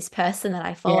protective of this person that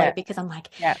I follow because I'm like,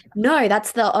 no,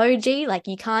 that's the OG. Like,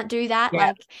 you can't do that.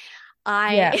 Like,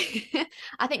 I Yeah.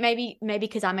 I think maybe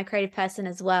because I'm a creative person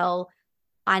as well,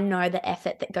 I know the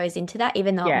effort that goes into that,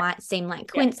 even though it Yeah. might seem like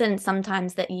Yeah. coincidence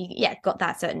sometimes that you, yeah, got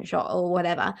that certain shot or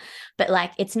whatever. But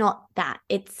like, it's not that.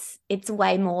 It's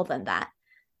way more than that.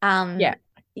 Yeah.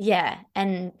 Yeah.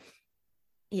 And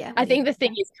yeah, I what do you think the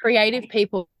thing is creative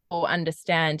people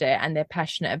understand it and they're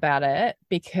passionate about it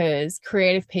because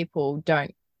creative people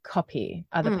don't copy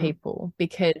other Mm, people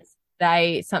because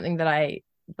they something that I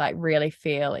like really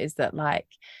feel is that like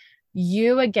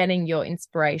you are getting your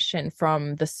inspiration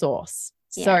from the source.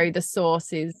 yeah. So the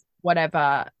source is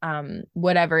whatever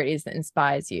it is that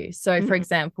inspires you. So for Mm,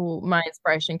 example, my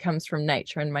inspiration comes from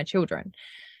nature and my children.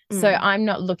 So mm, I'm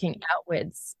not looking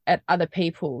outwards at other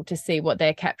people to see what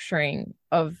they're capturing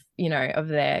of, of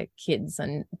their kids,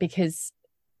 and because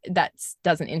that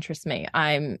doesn't interest me.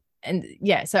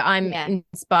 So I'm yeah.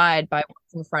 inspired by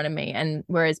what's in front of me. And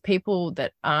whereas people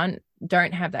that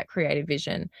don't have that creative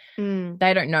vision, Mm,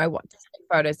 they don't know what to take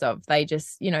photos of. They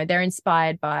just, they're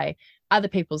inspired by other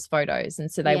people's photos. And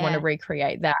so they want to yeah.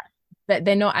 recreate that. That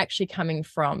they're not actually coming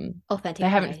from, they Authentic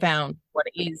haven't place. found what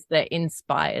it is that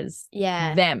inspires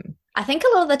Yeah. them. I think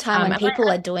a lot of the time when And people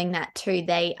are doing that too,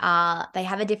 they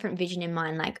have a different vision in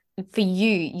mind. Like for you,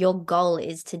 your goal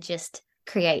is to just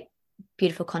create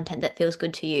beautiful content that feels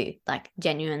good to you, like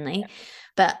genuinely.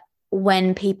 But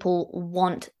when people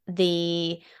want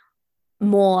the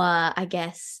more, I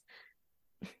guess,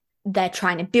 they're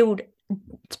trying to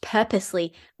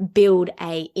purposely build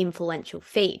a influential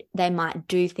feed. They might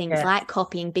do things yes, like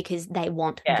copying because they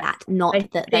want yes. that, not I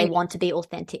that they think, want to be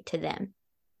authentic to them.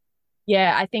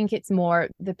 yeah, I think it's more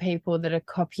the people that are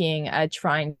copying are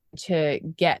trying to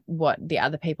get what the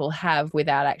other people have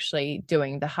without actually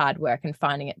doing the hard work and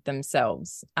finding it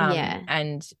themselves. Yeah.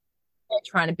 And they're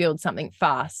trying to build something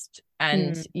fast.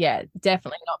 And Mm, yeah,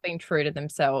 definitely not being true to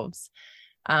themselves.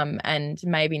 And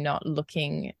maybe not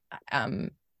looking,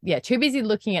 too busy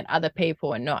looking at other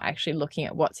people and not actually looking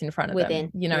at what's in front of them.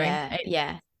 within. Yeah.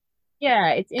 Yeah. Yeah,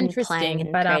 it's And playing interesting,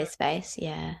 in but creative space.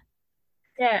 Yeah.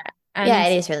 yeah, Yeah,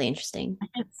 and it is really interesting. I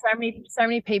think so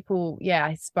many people, yeah,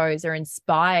 I suppose are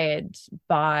inspired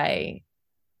by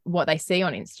what they see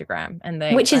on Instagram, and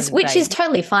Which is they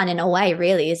totally fine in a way,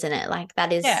 really, isn't it? Like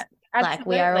that yeah, is like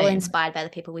we are all absolutely. inspired by the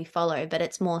people we follow, but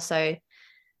it's more so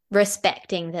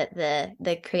respecting that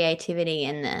the creativity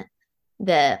and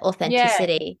the Yeah,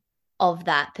 authenticity of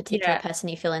that particular yeah. person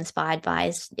you feel inspired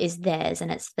by is theirs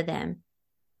and it's for them.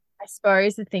 I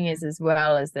suppose the thing is, as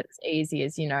well, is that it's easy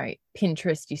as,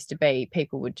 Pinterest used to be,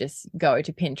 people would just go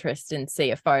to Pinterest and see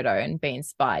a photo and be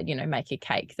inspired, make a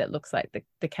cake that looks like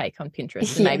the cake on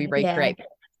Pinterest and Yeah, maybe yeah. recreate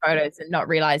photos and not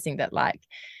realizing that like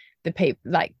the people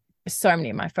like so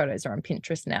many of my photos are on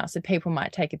Pinterest now. So people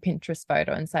might take a Pinterest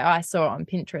photo and say, oh, I saw it on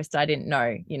Pinterest. I didn't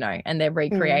know, and they're Mm,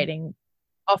 recreating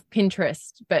off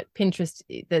Pinterest, but Pinterest,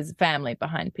 there's a family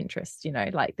behind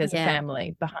Pinterest, like there's a yeah,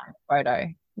 family behind the photo.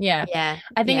 Yeah. yeah,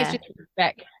 I think it's yeah,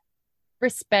 just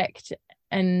respect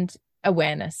and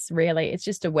awareness, really. It's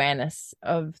just awareness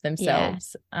of yeah,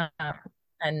 themselves.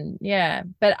 And yeah,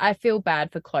 but I feel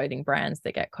bad for clothing brands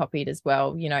that get copied as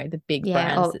well, the big yeah.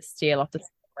 brands Oh, that steal off the small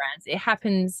brands. It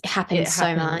happens. it It happens so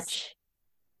happens. much.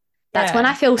 That's when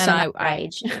Yeah. I feel And so much I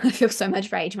rage. I feel so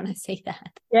much rage when I see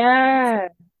that. yeah.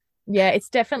 Yeah, it's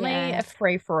definitely Yeah, a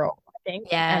free for all, I think.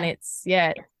 And yeah. it's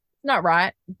not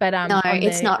right. But No, on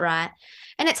it's the not right.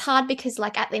 And it's hard because,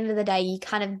 like, at the end of the day, you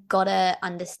kind of gotta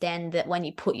understand that when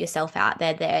you put yourself out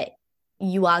there, that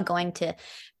you are going to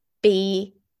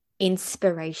be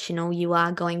inspirational, you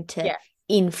are going to yeah,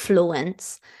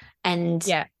 influence, and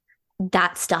yeah,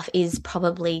 that stuff is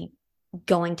probably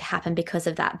going to happen because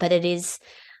of that. But it is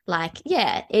like,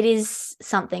 yeah, it is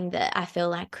something that I feel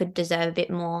like could deserve a bit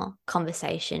more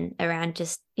conversation around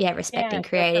just, yeah, yeah, respecting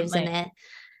creatives and definitely. their,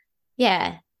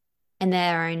 yeah, and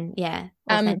their own, yeah,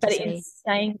 But in authenticity.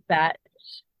 saying that,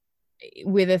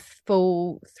 with a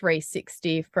full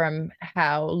 360 from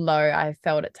how low I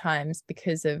felt at times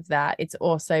because of that, it's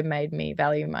also made me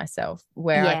value myself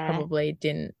where I Yeah, probably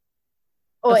didn't,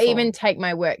 or before. even take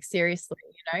my work seriously,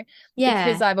 because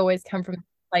Yeah, I've always come from a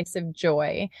place of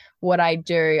joy. What I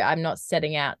do, I'm not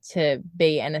setting out to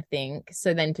be anything.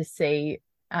 So then to see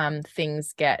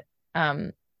things get,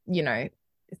 you know,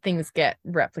 things get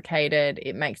replicated,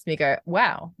 it makes me go,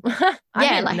 wow, I yeah,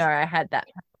 didn't like, know I had that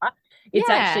power. It's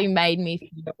yeah, actually made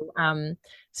me feel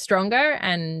stronger,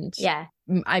 and yeah,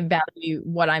 I value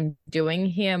what I'm doing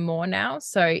here more now.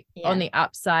 So on yeah, the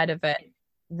upside of it,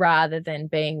 rather than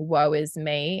being woe is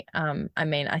me, I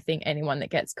mean, I think anyone that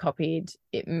gets copied,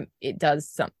 it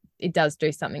does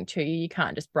do something to you. You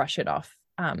can't just brush it off.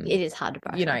 it is hard to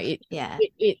brush off. Yeah.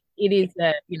 It is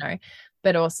a,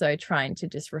 but also trying to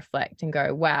just reflect and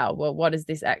go, wow, well, what does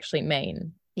this actually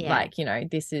mean? Yeah. Like,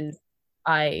 this is,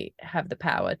 I have the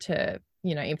power to,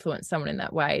 influence someone in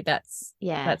that way. That's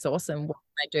awesome. What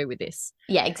can I do with this?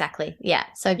 Yeah, exactly. Yeah.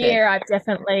 So good.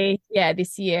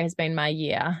 This year has been my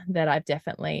year that I've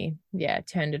definitely,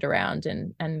 turned it around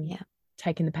and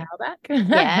taken the power back.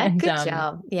 Yeah. And, good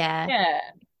job. Yeah. Yeah.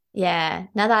 Yeah.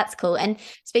 No, that's cool. And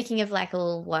speaking of like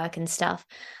all work and stuff,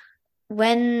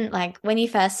 when you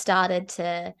first started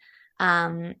to,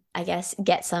 I guess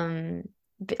get some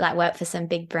like work for some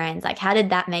big brands, like how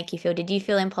did that make you feel? Did you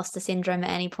feel imposter syndrome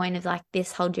at any point of like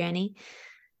this whole journey?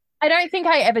 I don't think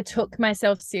I ever took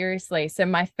myself seriously. So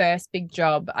my first big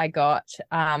job I got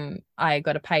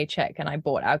a paycheck and I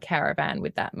bought our caravan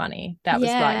with that money. That was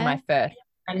like my first.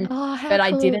 And how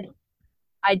cool.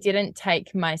 I didn't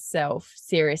take myself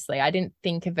seriously. I didn't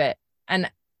think of it.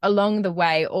 And along the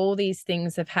way, all these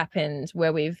things have happened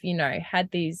where we've,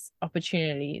 had these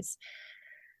opportunities.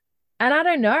 And I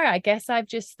don't know, I guess I've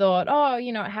just thought,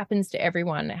 it happens to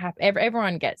everyone.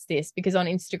 Everyone gets this, because on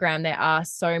Instagram,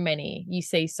 you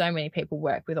see so many people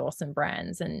work with awesome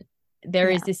brands. And there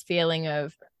is this feeling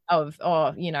of,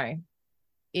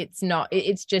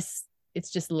 it's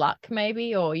just luck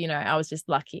maybe, or, I was just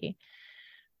lucky.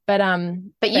 But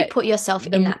you put yourself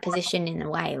in that position in a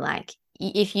way, like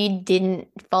if you didn't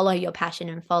follow your passion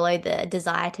and follow the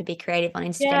desire to be creative on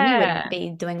Instagram, you wouldn't be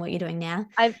doing what you're doing now.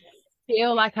 I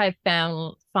feel like I've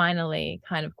finally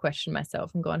kind of questioned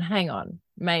myself and gone, hang on,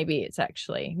 maybe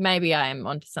I am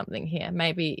onto something here.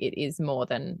 Maybe it is more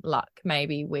than luck.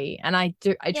 I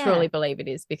truly believe it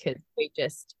is, because we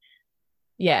just,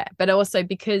 but also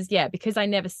because I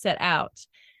never set out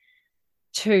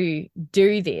to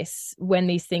do this. When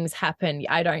these things happen,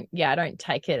 I don't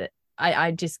take it.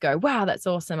 I just go, wow, that's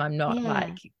awesome. I'm not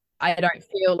I don't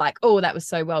feel like, oh, that was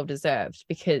so well deserved,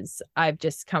 because I've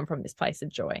just come from this place of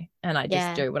joy and I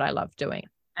just do what I love doing.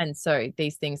 And so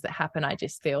these things that happen, I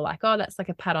just feel like, oh, that's like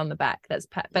a pat on the back.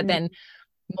 But then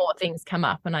more things come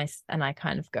up and I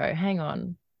kind of go, hang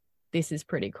on, this is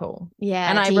pretty cool. Yeah.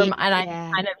 And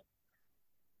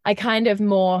I kind of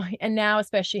more, and now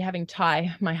especially having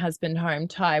Ty, my husband, home,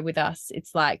 Ty with us,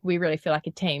 it's like we really feel like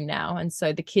a team now. And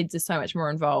so the kids are so much more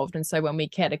involved. And so when we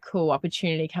get a cool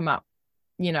opportunity come up,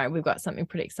 we've got something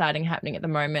pretty exciting happening at the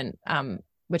moment,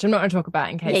 which I'm not going to talk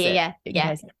about in case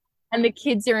and the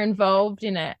kids are involved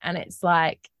in it. And it's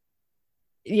like,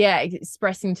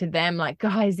 expressing to them like,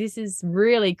 guys, this is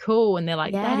really cool. And they're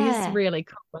like, that is really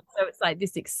cool. And so it's like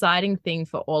this exciting thing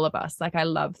for all of us. Like, I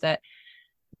love that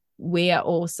we are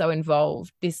all so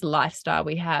involved, this lifestyle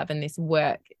we have and this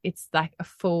work, it's like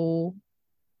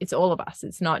it's all of us.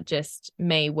 It's not just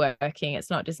me working. It's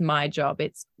not just my job.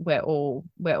 It's we're all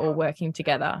working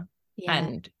together.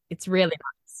 And it's really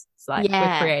nice. It's like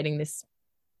we're creating this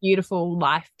beautiful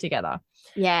life together.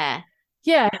 Yeah.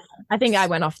 I think I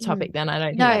went off topic then. I don't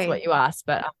think that's what you asked,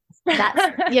 but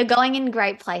you're going in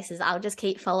great places. I'll just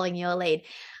keep following your lead.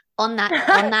 On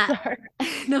that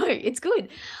no, it's good.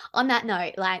 On that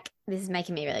note, like, this is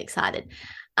making me really excited.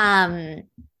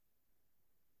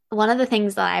 One of the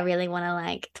things that I really want to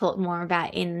like talk more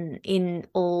about in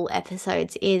all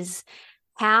episodes is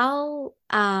how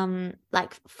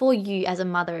like for you as a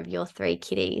mother of your 3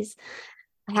 kiddies,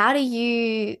 how do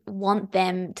you want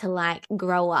them to like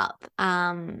grow up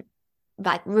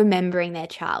like remembering their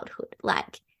childhood?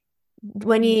 Like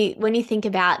when you think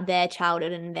about their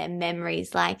childhood and their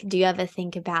memories, like do you ever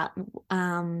think about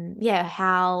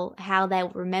how they'll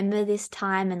remember this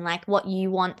time, and like what you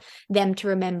want them to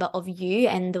remember of you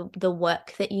and the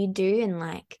work that you do, and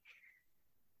like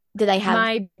do they have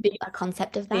a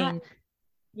concept of that?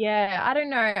 I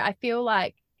don't know. I feel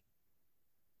like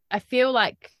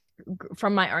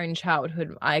from my own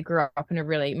childhood, I grew up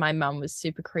in my mum was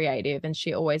super creative and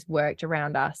she always worked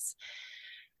around us.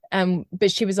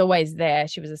 But she was always there.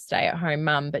 She was a stay-at-home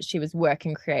mum, but she was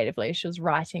working creatively. She was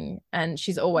writing, and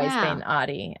she's always been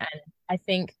arty. And I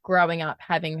think growing up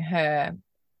having her,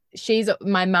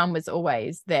 my mum was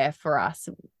always there for us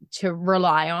to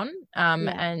rely on.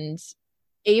 And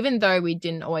even though we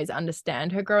didn't always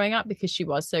understand her growing up because she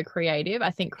was so creative,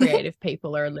 I think creative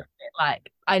people are a little bit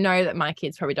like, I know that my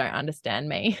kids probably don't understand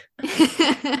me.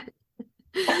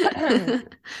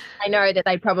 I know that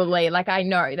they probably I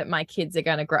know that my kids are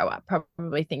going to grow up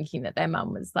probably thinking that their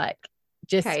mum was like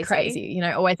just crazy,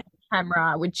 always on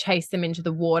camera, would chase them into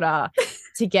the water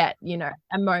to get,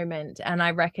 a moment. And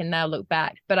I reckon they'll look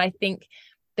back. But I think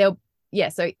so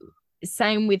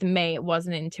same with me. It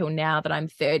wasn't until now that I'm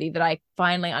 30 that I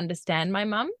finally understand my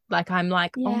mum. Like, I'm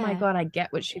like, oh my God, I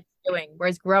get what she's doing.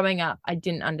 Whereas growing up, I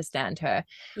didn't understand her.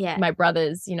 Yeah. My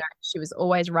brothers, you know, she was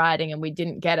always riding and we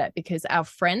didn't get it because our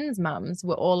friends' mums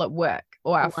were all at work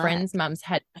or our friends' mums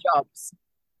had jobs.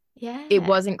 It Yeah.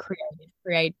 wasn't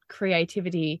creative.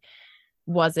 Creativity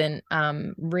wasn't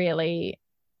really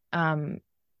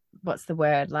what's the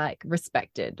word, like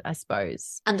respected, I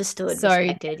suppose. Understood, So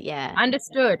respected. Yeah.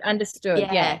 understood.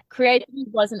 Yeah. Yeah. Creativity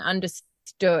wasn't understood.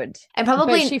 And But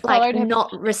probably she like followed her.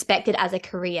 not respected as a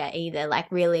career either.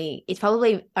 Like really, it's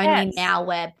probably only Yes. now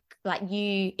where like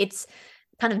it's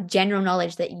kind of general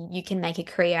knowledge that you can make a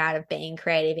career out of being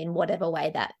creative in whatever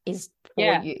way that is for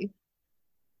Yeah. you.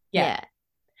 Yeah. Yeah.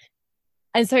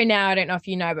 And so now I don't know if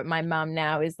you know, but my mum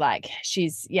now is like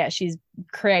she's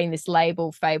creating this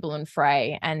label, Fable and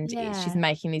Frey, and she's Yeah.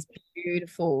 making these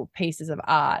beautiful pieces of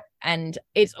art, and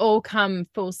it's all come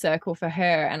full circle for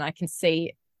her. And I can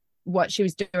see what she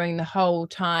was doing the whole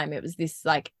time. It was this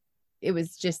like, it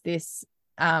was just this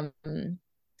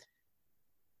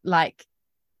like,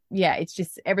 yeah, it's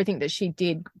just everything that she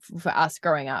did for us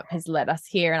growing up has led us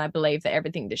here, and I believe that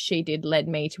everything that she did led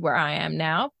me to where I am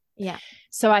now. Yeah.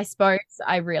 So I suppose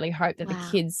I really hope that the Wow.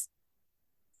 kids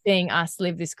seeing us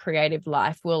live this creative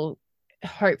life will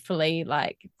hopefully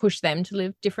like push them to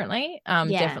live differently. Yeah.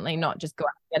 Definitely not just go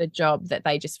out and get a job that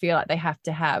they just feel like they have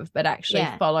to have, but actually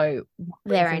Yeah. follow what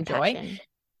Their brings own them joy. passion.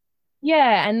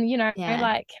 Yeah. And, you know, Yeah.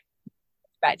 like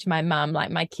back to my mum,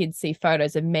 like my kids see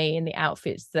photos of me in the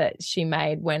outfits that she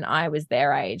made when I was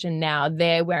their age, and now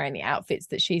they're wearing the outfits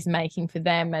that she's making for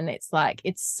them. And it's like,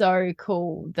 it's so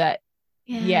cool that,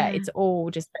 yeah, it's all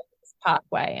just this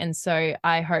pathway. And so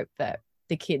I hope that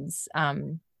the kids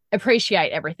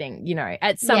appreciate everything, you know,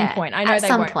 at some point. I know at they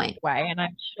some won't point. away, and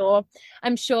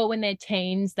I'm sure when they're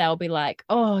teens they'll be like,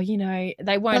 oh, you know,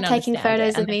 they won't Stop taking understand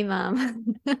it. photos And of me,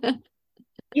 mum.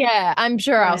 yeah, I'm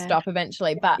sure I'll Yeah. stop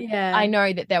eventually, but Yeah. I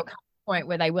know that there'll come a point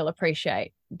where they will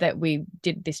appreciate that we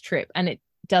did this trip, and it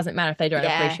doesn't matter if they don't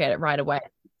appreciate it right away.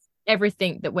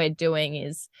 Everything that we're doing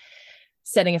is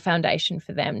setting a foundation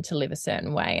for them to live a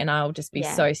certain way, and I'll just be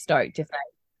so stoked if they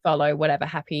follow whatever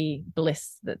happy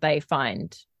bliss that they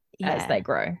find as they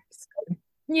grow. So,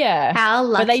 yeah. How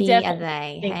lucky but are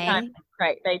they?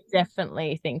 Hey, they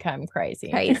definitely think I'm crazy.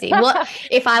 crazy. What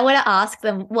if I were to ask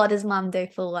them, what does mum do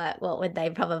for work? What would they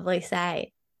probably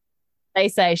say? They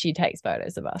say she takes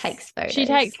photos of us. Takes photos. She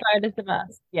takes photos of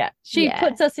us. Yeah. She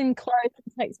puts us in clothes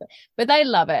and takes photos. But they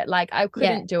love it. Like I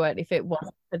couldn't do it if it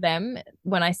wasn't for them.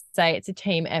 When I say it's a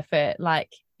team effort,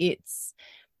 like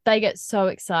they get so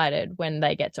excited when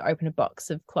they get to open a box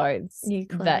of clothes, new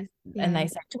clothes. And they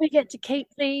say, do we get to keep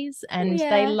these? And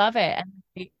they love it.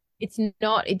 And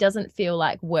it doesn't feel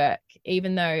like work,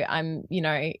 even though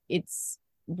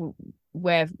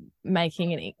we're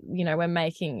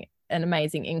making an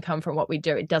amazing income from what we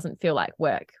do. It doesn't feel like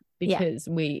work because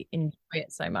we enjoy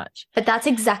it so much. But that's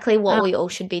exactly what we all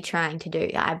should be trying to do,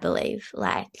 I believe.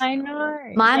 Like I know.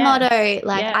 My motto,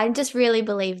 I just really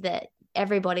believe that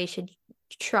everybody should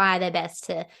try their best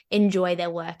to enjoy their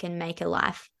work and make a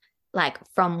life like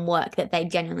from work that they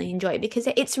genuinely enjoy, because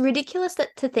it's ridiculous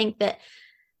to think that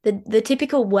the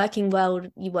typical working world,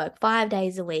 you work 5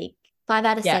 days a week, 5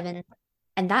 out of 7,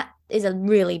 and that is a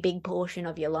really big portion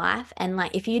of your life. And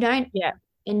like if you don't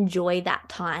enjoy that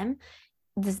time,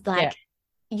 there's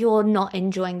you're not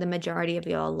enjoying the majority of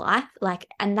your life. Like,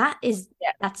 and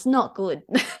that's not good.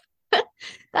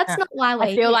 That's not why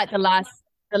I feel like the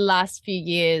last few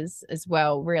years as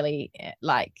well really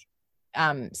like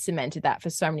cemented that for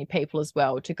so many people as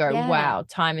well, to go, wow,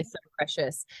 time is so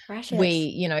precious.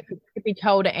 We could be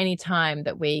told at any time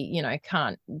that we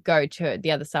can't go to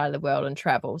the other side of the world and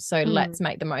travel, so let's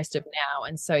make the most of now.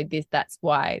 And so that's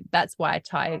why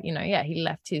Ty, he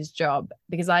left his job,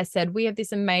 because I said we have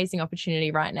this amazing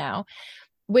opportunity right now.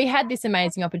 We had this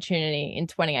amazing opportunity in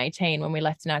 2018 when we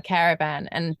left in our caravan.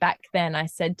 And back then I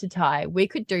said to Ty, we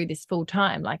could do this full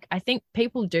time. Like, I think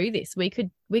people do this. We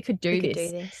could do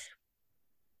this.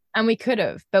 And we could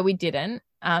have, but we didn't,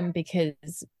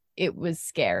 because it was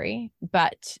scary,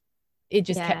 but it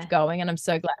just kept going. And I'm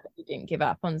so glad that we didn't give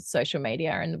up on social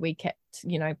media, and we kept,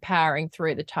 powering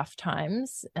through the tough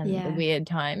times and the weird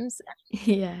times.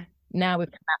 Yeah. Now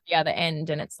we've come out the other end,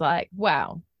 and it's like,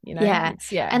 wow.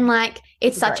 And like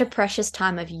it's such a precious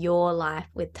time of your life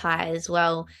with Ty as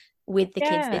well, with the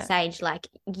kids this age. Like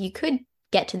you could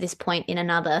get to this point in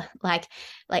another like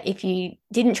if you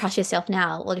didn't trust yourself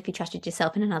now, what if you trusted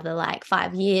yourself in another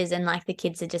 5 years, and like the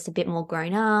kids are just a bit more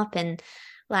grown up, and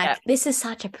this is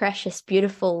such a precious,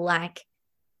 beautiful,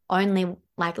 only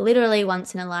literally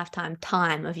once in a lifetime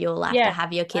time of your life to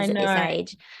have your kids at this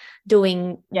age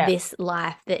doing this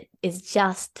life that is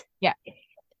just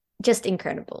just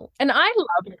incredible. And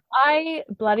I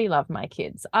bloody love my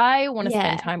kids. I want to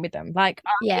spend Yeah. time with them. Like,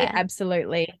 I Yeah.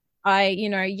 absolutely,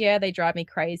 yeah, they drive me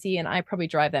crazy and I probably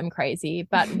drive them crazy,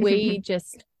 but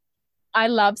I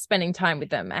love spending time with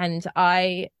them. And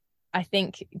I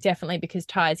think definitely because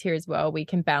Ty's here as well, we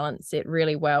can balance it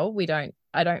really well.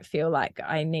 I don't feel like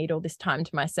I need all this time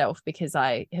to myself because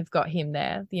I have got him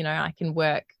there. I can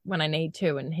work when I need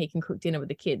to and he can cook dinner with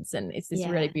the kids, and it's this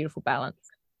really Yeah. beautiful balance.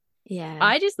 Yeah.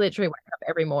 I just literally wake up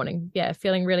every morning, yeah,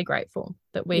 feeling really grateful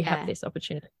that we have Yeah. this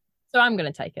opportunity. So I'm going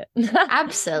to take it and run with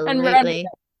Absolutely. it.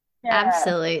 Yeah.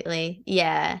 Absolutely.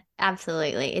 Yeah.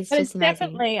 Absolutely. It's But just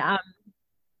amazing.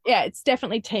 it's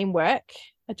definitely teamwork.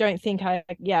 I don't think I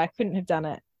couldn't have done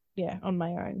it, yeah, on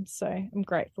my own. So I'm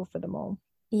grateful for them all.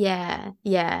 Yeah.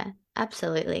 Yeah.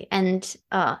 Absolutely. And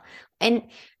how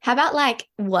about like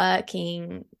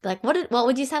working? Like what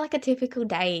would you say like a typical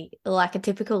day or like a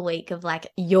typical week of like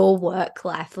your work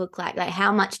life look like? Like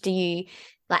how much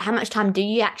time do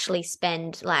you actually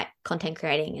spend like content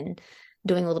creating and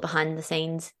doing all the behind the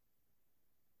scenes?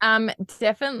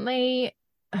 Definitely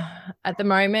at the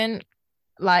moment,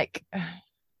 like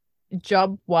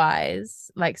job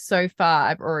wise, like so far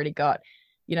I've already got,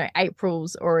 April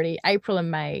and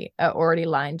May are already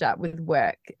lined up with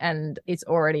work, and it's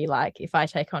already like if I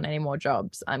take on any more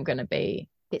jobs, I'm gonna be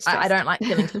Bit I stressed. don't like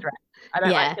feeling stressed. I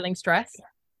don't like Yeah. feeling stressed.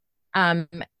 Um,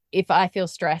 if I feel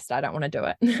stressed, I don't want to do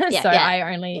it. Yeah. So Yeah.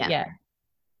 I only, Yeah. yeah.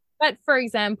 But for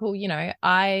example,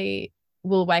 I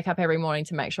will wake up every morning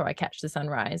to make sure I catch the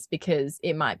sunrise because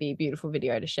it might be a beautiful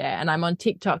video to share. And I'm on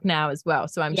TikTok now as well.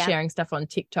 So I'm Yeah. sharing stuff on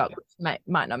TikTok, which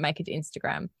might not make it to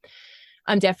Instagram.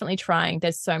 I'm definitely trying.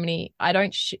 There's so many, I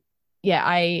don't,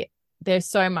 yeah, there's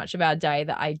so much of our day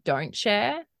that I don't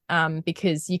share.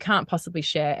 Because you can't possibly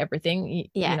share everything,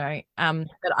 Yeah.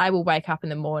 but I will wake up in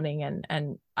the morning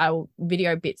and I will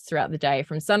video bits throughout the day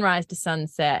from sunrise to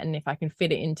sunset. And if I can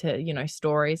fit it into,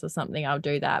 stories or something, I'll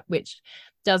do that, which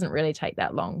doesn't really take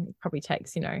that long. It probably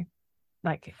takes,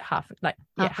 like Half an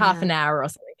half hour. an hour or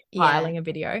something, Yeah. compiling a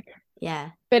video. Yeah.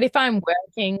 But if I'm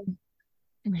working,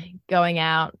 going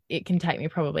out, it can take me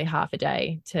probably half a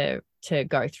day to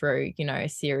go through, a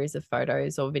series of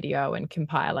photos or video and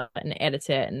compile it and edit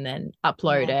it and then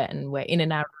upload Yeah. it. And we're in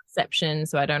and out of reception,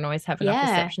 so I don't always have enough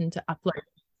Yeah. reception to upload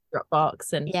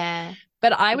Dropbox. And Yeah.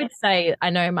 but I would say,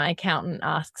 I know my accountant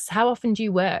asks, how often do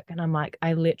you work? And I'm like,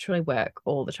 I literally work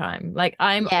all the time. Like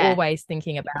I'm Yeah. always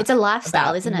thinking It's a lifestyle,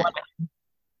 about isn't it? what,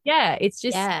 yeah,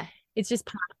 Yeah. it's just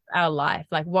part of our life.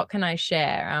 Like what can I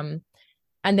share?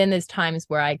 And then there's times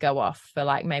where I go off for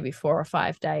like maybe 4 or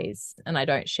 5 days and I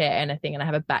don't share anything and I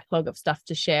have a backlog of stuff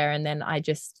to share. And then I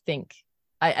just think,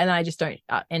 I just don't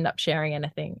end up sharing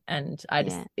anything. And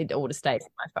Yeah. it all just stays on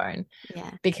my phone Yeah.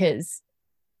 because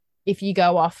if you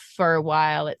go off for a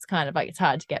while, it's kind of like, it's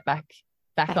hard to get back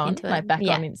Back on, into it. like back on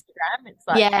Yeah. Instagram. It's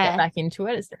like to get Yeah. back into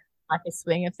it. It's like a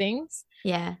swing of things.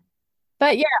 Yeah.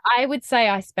 But yeah, I would say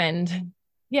I spend,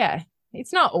 yeah,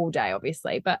 it's not all day,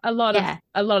 obviously, but Yeah.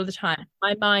 a lot of the time,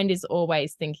 my mind is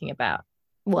always thinking about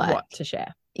Work. what to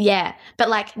share. Yeah. But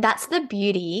like that's the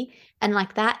beauty. And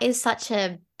like that is such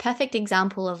a perfect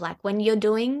example of like when you're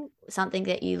doing something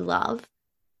that you love,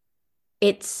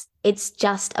 it's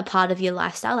just a part of your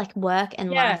lifestyle. Like work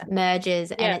and life Yeah,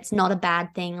 merges and yeah, it's not a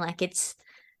bad thing. Like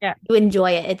yeah, you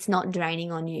enjoy it. It's not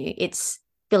draining on you. It's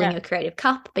filling yeah, your creative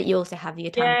cup, but you also have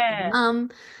your time with your yeah,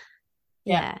 mum.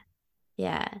 yeah, Yeah.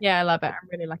 Yeah. yeah. I love it. I'm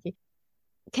really lucky.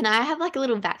 Can I have like a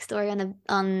little backstory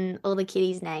on all the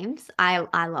kitties' names? I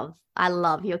love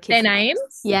your Their kids' names.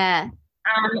 names. Yeah.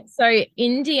 So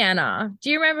Indiana.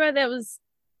 Do you remember there was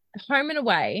Home and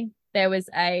Away? There was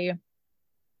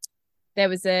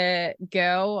a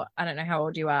girl. I don't know how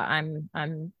old you are.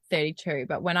 I'm 32,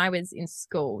 but when I was in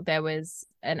school, there was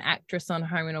an actress on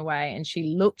Home and Away, and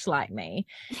she looked like me.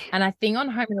 And I think on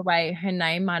Home and Away, her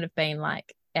name might have been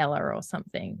like Ella or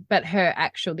something, but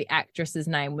the actress's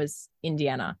name was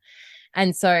Indiana.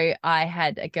 And so I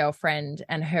had a girlfriend,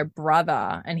 and her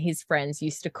brother and his friends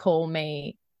used to call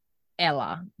me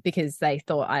Ella because they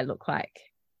thought I looked like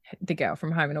the girl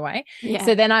from Home and Away. Yeah.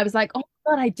 So then I was like, oh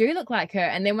my God, I do look like her.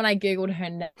 And then when I Googled her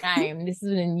name, this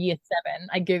is in year 7,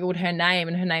 I Googled her name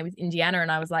and her name was Indiana. And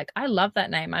I was like, I love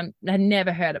that name. I'd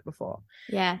never heard it before.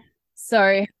 Yeah.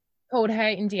 So called her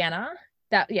Indiana.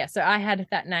 So I had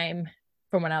that name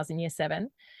from when I was in year 7.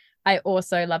 I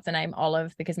also love the name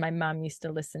Olive because my mum used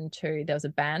to listen to, there was a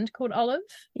band called Olive.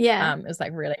 Yeah. It was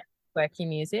like really quirky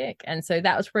music. And so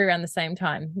that was probably around the same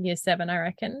time, year 7, I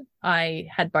reckon. I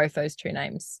had both those two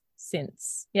names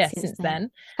since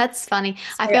then. That's funny.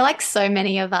 I So feel like so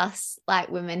many of us like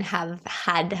women have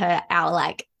had our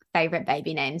like favorite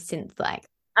baby names since like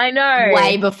I know.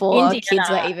 way before kids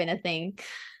were Indiana. even a thing.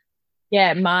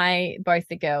 Yeah, both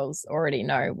the girls already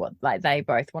know what, like, they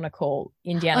both want to call.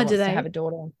 Indiana Oh, do wants to have they? a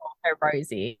daughter and call her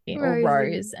Rosie or Rosie.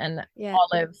 Rose, and Yeah.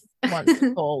 Olive wants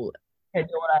to call her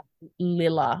daughter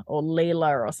Lila or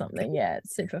Leela or something. Yeah,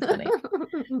 it's super funny.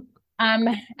 Um,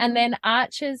 and then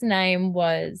Archer's name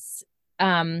was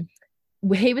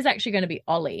he was actually going to be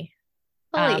Ollie.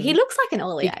 Ollie. He Um, looks like an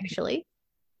Ollie, because, actually.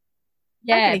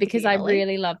 I reckon yeah, he could be because an I Ollie.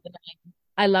 really love the name.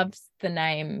 I loved the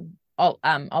name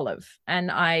Olive, and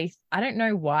I don't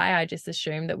know why, I just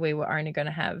assumed that we were only going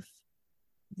to have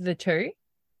the two,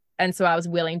 and so I was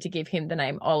willing to give him the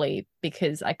name Ollie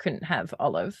because I couldn't have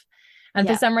Olive. And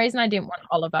for Yeah. some reason, I didn't want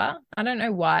Oliver. I don't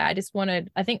know why. I just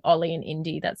wanted, I think, Ollie and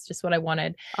Indy. That's just what I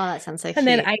wanted. Oh, that sounds so And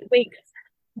then cute.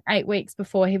 8 weeks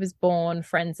before he was born,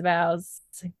 friends of ours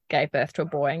gave birth to a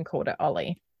boy and called it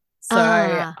Ollie. So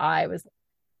Ah, I was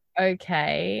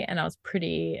okay, and I was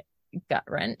pretty gut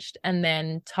wrenched. And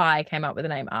then Ty came up with the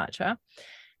name Archer,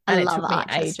 I and it love took me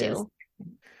Archer ages. still.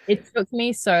 It took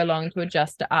me so long to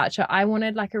adjust to Archer. I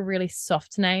wanted like a really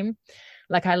soft name.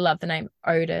 Like I love the name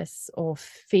Otis or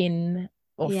Finn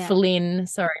or Yeah. Flynn.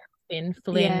 Sorry, Flynn.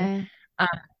 Yeah.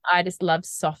 Um, I just love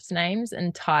soft names.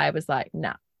 And Ty was like,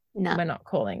 nah, No. we're not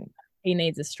calling. He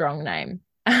needs a strong name.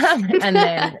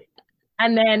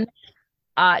 And then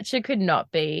Archer could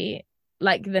not be,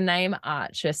 like, the name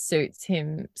Archer suits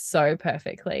him so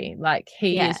perfectly. Like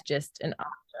he Yeah. is just an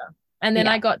Archer. And then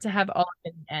I Yeah. got to have Olive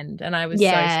in the end, and I was so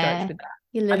stoked Yeah. with that.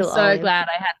 You I'm little so Olive. glad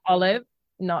I had Olive,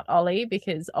 not Ollie,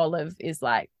 because Olive is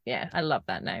like, yeah, I love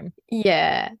that name.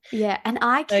 Yeah. Yeah. And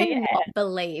I So yeah, cannot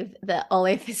believe that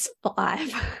Olive is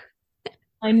 5.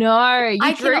 I know you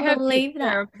I drew cannot her believe that.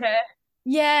 picture of her.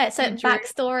 Yeah. You So drew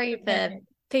backstory her. for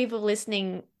people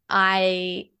listening,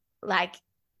 I like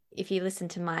if you listen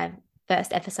to my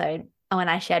first episode when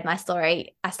I shared my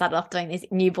story, I started off doing these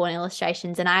newborn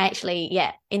illustrations. And I actually,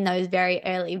 yeah, in those very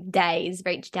early days,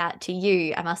 reached out to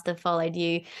you. I must have followed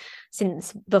you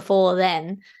since before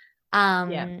then.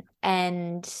 Yeah.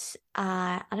 And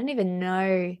I don't even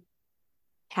know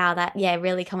how that, yeah,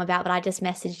 really come about, but I just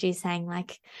messaged you saying,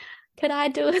 like, could I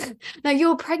do it? No, you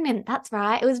were pregnant. That's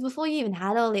right. It was before you even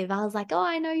had Olive. I was like, oh,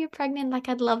 I know you're pregnant. Like,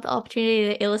 I'd love the opportunity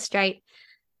to illustrate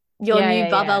your Yeah, new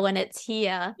yeah, bubba yeah. when it's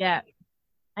here. Yeah.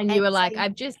 And you And were so like,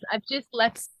 I've just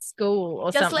left school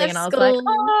or just something. left And I was like, school.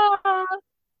 oh,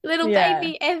 Little yeah,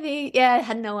 baby Evie. Yeah, I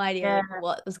had no yeah, idea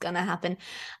what was gonna happen.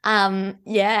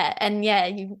 Yeah, and yeah,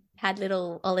 you had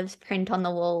little Olive's print on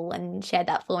the wall and shared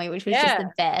that for me, which was just the yeah,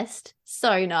 best.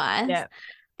 So nice. yeah.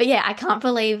 But yeah, I can't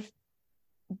believe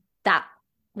that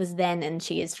was then and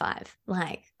she is 5.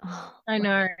 Like, oh, I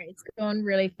know it's gone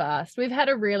really fast. We've had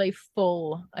a really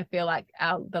full, I feel like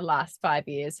the last 5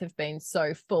 years have been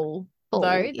so full full,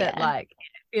 though, that yeah. like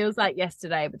it feels like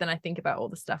yesterday, but then I think about all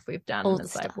the stuff we've done All and the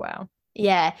it's like, stuff. wow.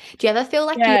 Yeah. Do you ever feel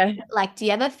Yeah. do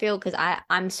you ever feel, because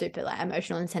I'm super like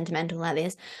emotional and sentimental like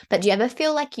this, but do you ever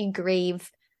feel like you grieve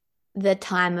the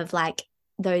time of like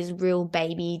those real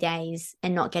baby days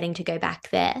and not getting to go back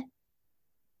there?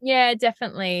 Yeah,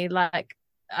 definitely. Like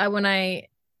I when I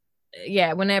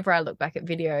yeah, whenever I look back at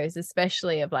videos,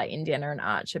 especially of like Indiana and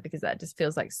Archer, because that just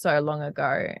feels like so long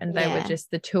ago. And they were Yeah.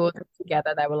 just the two of them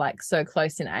together. They were like so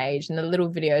close in age. And the little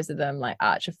videos of them, like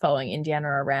Archer following Indiana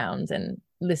around and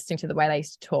listening to the way they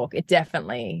used to talk, it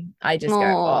definitely, I just go,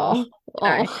 oh, Oh,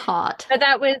 oh, no. hot. But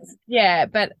that was, yeah,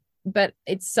 but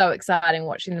it's so exciting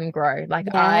watching them grow.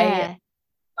 Like I Yeah.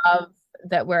 love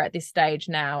that we're at this stage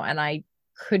now, and I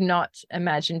could not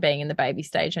imagine being in the baby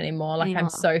stage anymore. Like I'm Anymore.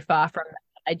 so far from that.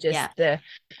 I just Yeah.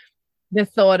 the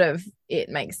thought of it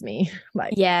makes me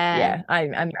like, Yeah. yeah,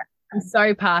 I'm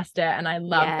so past it, and I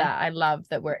love Yeah. that. I love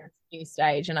that we're at a new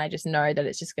stage, and I just know that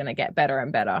it's just going to get better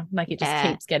and better. Like it just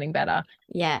Yeah. keeps getting better.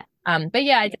 Yeah. But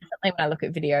yeah, I definitely, when I look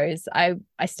at videos,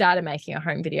 I started making a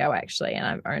home video actually, and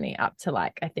I'm only up to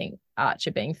like, I think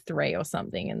Archer being 3 or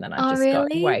something, and then I've Oh, just got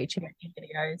really? way too many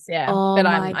videos. Yeah, Oh but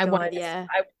my I want God, to just yeah.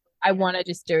 I want to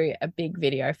just do a big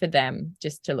video for them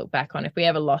just to look back on if we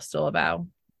ever lost all of our,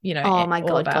 Oh my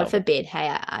all of God, God our. forbid. Hey,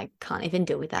 I can't even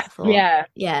deal with that thought. Yeah,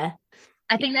 Yeah.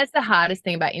 I think that's the hardest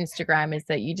thing about Instagram, is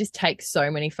that you just take so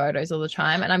many photos all the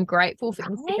time. And I'm grateful for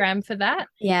Right? Instagram for that.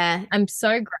 Yeah. I'm so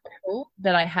grateful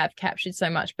that I have captured so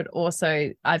much, but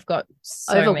also I've got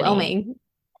Overwhelming.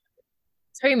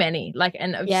 too many, like,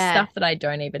 and of Yeah. stuff that I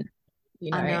don't even,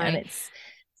 I and know. it's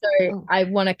so Oh, I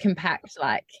want to compact,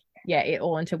 like, yeah, it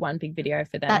all into one big video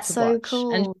for them that's to so watch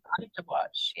and cool. fun to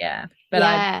watch. Yeah. But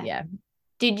Yeah. yeah,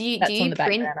 Do that's on you the back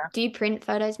burner. print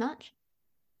photos much?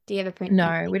 Do you ever print No,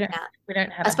 anything out? we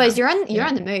don't have I a suppose house. you're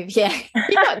on the move. Yeah.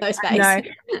 You got no space. No,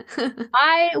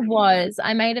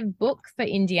 I made a book for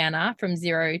Indiana from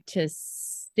 0 to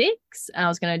 6. I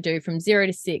was going to do from 0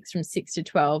 to 6, from 6 to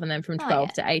 12, and then from Oh 12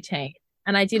 yeah. to 18.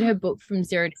 And I did her book from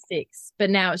 0 to 6, but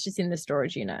now it's just in the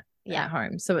storage unit Yeah. at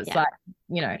home. So it's Yeah.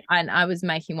 like, I was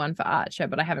making one for art show,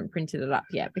 but I haven't printed it up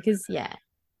yet because Yeah.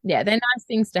 they're nice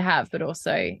things to have, but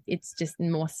also it's just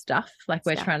more stuff. Like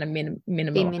we're trying to Be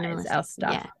minimalize minimalist. our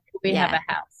stuff. Yeah. We have Yeah.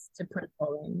 a house to put it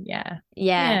all in. Yeah.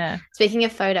 Yeah. Yeah. Speaking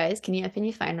of photos, can you open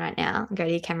your phone right now and go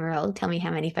to your camera roll? Tell me how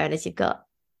many photos you've got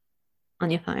on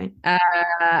your phone.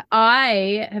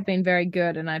 I have been very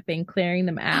good and I've been clearing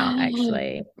them out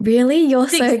actually. Really? You're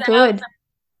so 6,000 good.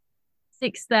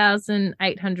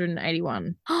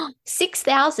 6,881.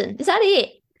 6,000. Is that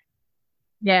it?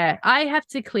 Yeah, I have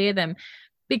to clear them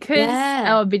because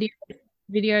Yeah. our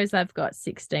videos I've got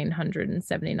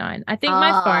 1,679. I think my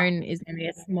Ah, phone is only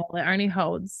a small, it only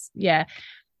holds,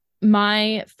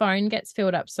 my phone gets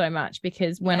filled up so much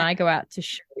because when yeah. I go out to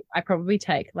shoot, I probably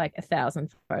take like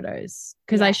 1,000 photos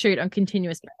because Yeah. I shoot on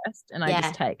continuous burst and I Yeah.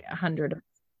 just take 100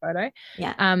 photo.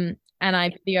 Yeah. And I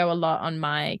video a lot on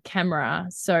my camera,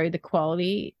 so the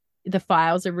quality, the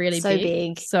files are really So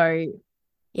big. So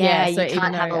Yeah, so you even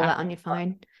can't have though all that on your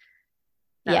phone.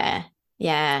 no, Yeah.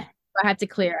 Yeah. I have to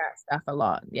clear out stuff a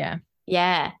lot. Yeah.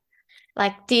 Yeah.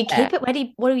 Like, do you Yeah. keep it?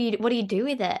 What do you do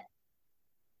with it?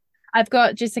 I've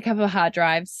got just a couple of hard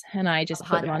drives and I just put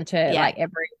Hard them drive. onto Yeah. like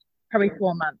every probably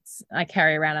 4 months. I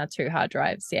carry around our 2 hard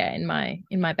drives, in my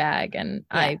bag, and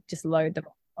Yeah. I just load them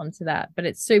onto that. But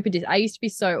it's super I used to be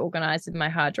so organized with my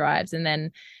hard drives, and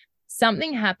then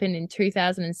something happened in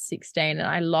 2016 and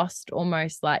I lost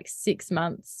almost like 6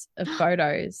 months of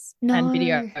photos and No.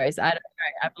 videos. I don't know,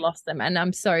 I've lost them and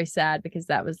I'm so sad because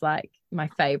that was like my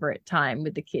favorite time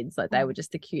with the kids. Like they were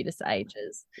just the cutest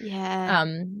ages. Yeah.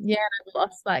 I've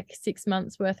lost like 6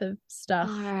 months worth of stuff.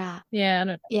 All right. Yeah, I don't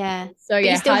know. Yeah. So But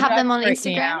you still hard have drives them on freak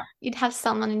me Instagram? out. You'd have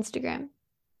some on Instagram.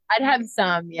 I'd have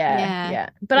some, Yeah. yeah.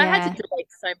 But I had to Yeah.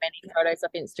 delete so many photos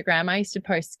off Instagram. I used to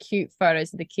post cute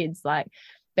photos of the kids, like,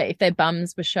 but if their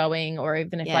bums were showing, or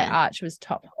even if like Yeah. Arch was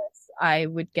topless, I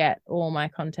would get all my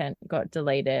content got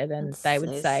deleted, and That's they would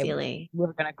so say, silly.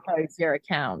 "We're going to close your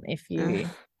account if you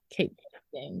keep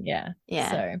posting." Yeah.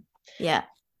 Yeah. So Yeah.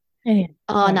 anyway,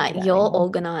 I Oh won't no, do that you're anymore.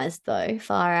 organized though.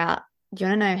 Far out. Do you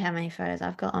want to know how many photos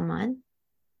I've got on mine?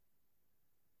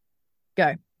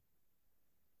 Go.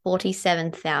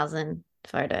 47,000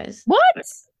 photos. What?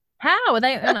 How are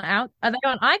they on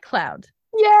iCloud?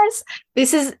 Yes.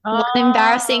 This is Oh,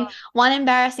 one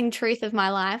embarrassing truth of my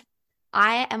life.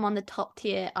 I am on the top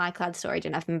tier iCloud storage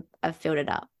and I've filled it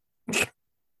up.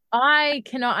 I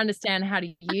cannot understand how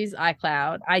to use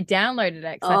iCloud. I downloaded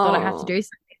it because I thought I have to do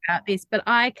something about this, but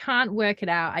I can't work it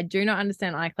out. I do not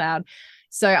understand iCloud.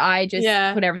 So I just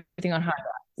put everything on hard drive.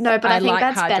 No, but I think like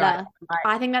that's hard better. drive.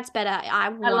 I think that's better. I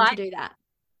want to do that.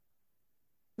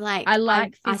 Like I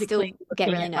like I still physically get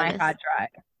looking really at my nervous. hard drive.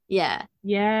 Yeah.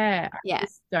 Yeah. I Yeah.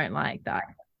 just don't like that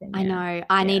thing. I know.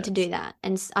 I need to do that.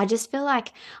 And I just feel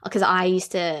like, because I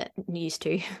used to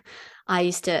I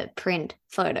used to print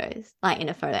photos like in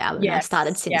a photo album. I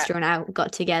started Sinster and I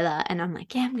got together and I'm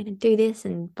like, yeah, I'm going to do this.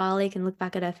 And Bali can look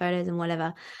back at her photos and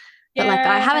whatever. But like,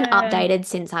 I haven't updated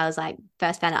since I was like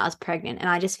first found out I was pregnant. And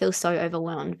I just feel so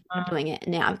overwhelmed doing it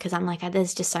now because I'm like,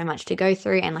 there's just so much to go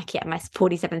through. And like, my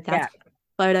 47,000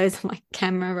 photos on my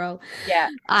camera roll. Yeah.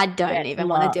 I don't even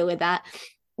want to deal with that.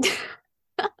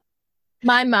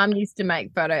 My mum used to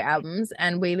make photo albums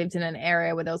and we lived in an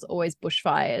area where there was always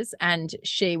bushfires, and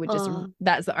she would just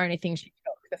that's the only thing she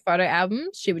took, the photo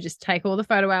albums. She would just take all the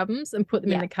photo albums and put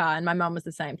them in the car, and my mum was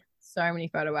the same. So many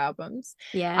photo albums.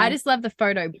 Yeah. I just love the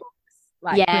photo books,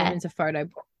 like put them into photo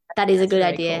books. That is a good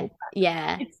idea. Cool.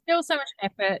 Yeah. It's still so much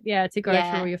effort, to go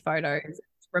through all your photos,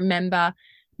 remember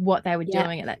what they were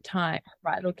doing at that time,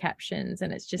 write little captions,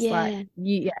 and it's just like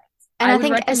And I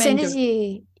think as soon as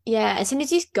you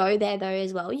go there though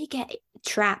as well, you get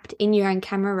trapped in your own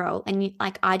camera roll, and you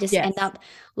like I just end up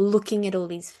looking at all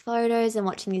these photos and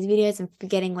watching these videos and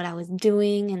forgetting what I was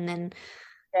doing, and then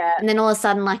all of a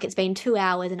sudden like it's been 2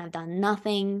 hours and I've done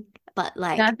nothing but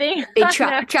like be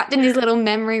trapped in this little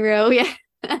memory reel. Yeah.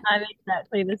 I'm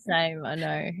exactly the same. I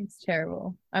know, it's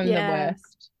terrible. I'm the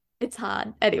worst. It's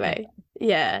hard. Anyway.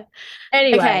 Yeah.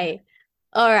 Anyway. Okay.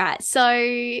 All right.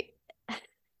 So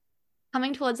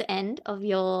coming towards the end of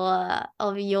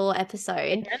your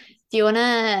episode, do you want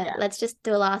to let's just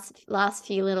do a last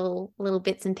few little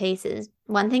bits and pieces.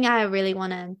 One thing I really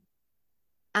want to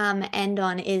end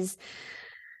on is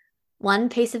one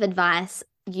piece of advice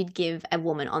you'd give a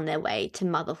woman on their way to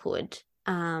motherhood,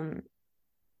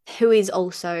 who is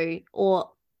also or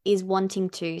is wanting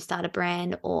to start a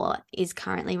brand or is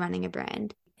currently running a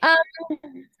brand? Um,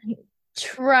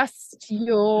 trust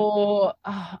your,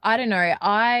 I don't know.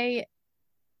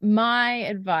 My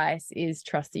advice is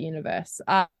trust the universe.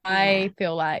 Yeah. I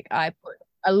feel like I put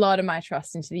a lot of my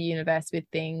trust into the universe with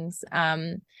things.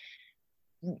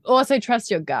 Also trust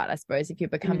your gut, I suppose, if you're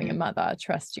becoming a mother,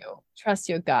 trust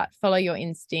your gut, follow your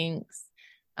instincts.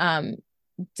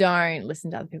 Don't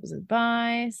listen to other people's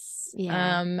advice.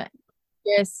 Yeah.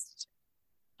 Just,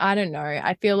 I don't know.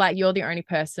 I feel like you're the only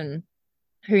person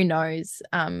who knows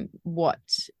what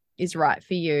is right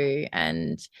for you,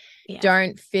 and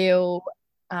don't feel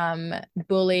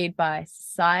bullied by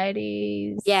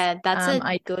society's that's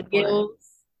a good word.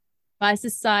 By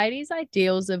society's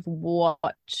ideals of what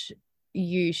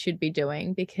you should be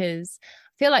doing, because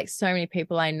I feel like so many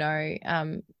people I know,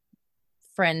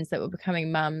 friends that were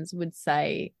becoming mums, would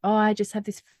say, oh, I just have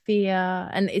this fear,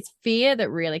 and it's fear that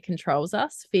really controls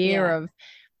us, fear of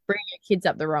bringing your kids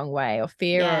up the wrong way, or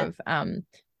fear of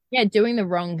doing the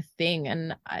wrong thing.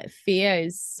 And fear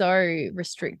is so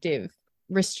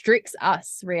restricts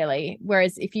us, really,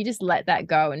 whereas if you just let that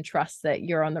go and trust that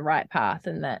you're on the right path,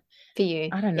 and that For you.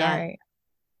 I don't know,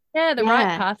 the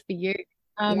right path for you.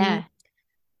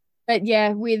 But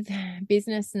yeah, with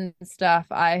business and stuff,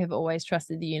 I have always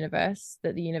trusted the universe,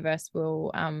 that the universe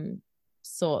will iron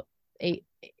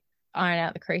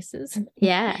out the creases.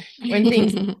 Yeah. When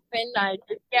things happen, I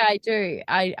do.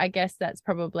 I guess that's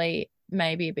probably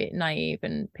maybe a bit naive,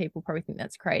 and people probably think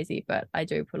that's crazy, but I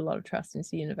do put a lot of trust into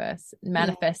the universe,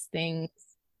 manifest things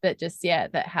that just,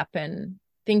 that happen.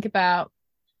 Think about,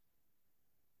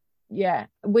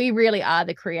 we really are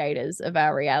the creators of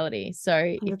our reality. So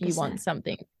 100%. If you want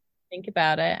something, think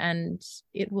about it and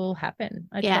it will happen.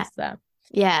 I trust that.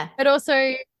 Yeah. But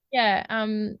also,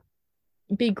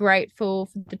 be grateful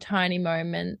for the tiny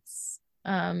moments.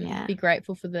 Be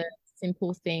grateful for the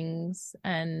simple things,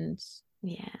 and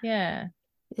the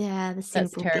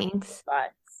simple things.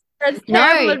 Advice. That's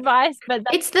terrible advice, but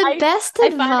it's the best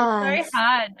advice. I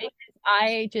find it so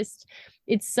hard because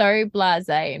it's so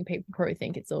blasé, and people probably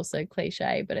think it's also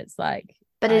cliche, but it's like,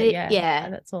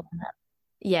 that's all.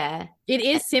 Yeah, it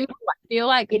is simple. I feel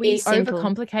like we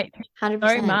overcomplicate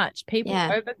 100%. So much. People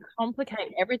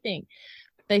overcomplicate everything.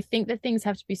 They think that things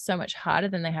have to be so much harder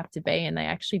than they have to be, and they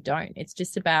actually don't. It's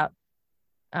just about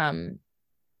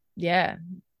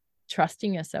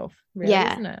trusting yourself, really,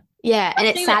 isn't it? Yeah, and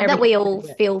it's sad that we all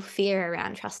feel fear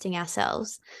around trusting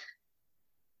ourselves.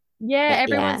 Yeah,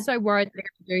 everyone's so worried they're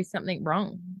going to do something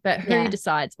wrong, but who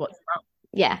decides what's wrong?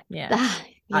 Yes.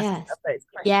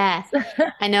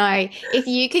 I know. If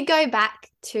you could go back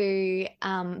to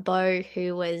Bo,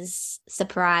 who was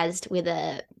surprised with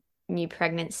a new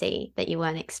pregnancy that you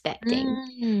weren't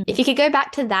expecting, if you could go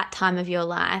back to that time of your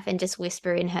life and just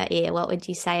whisper in her ear, what would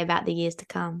you say about the years to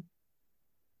come?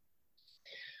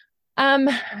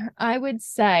 I would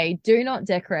say, do not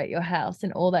decorate your house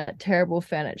and all that terrible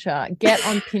furniture. Get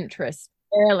on Pinterest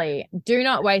early. Do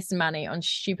not waste money on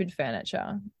stupid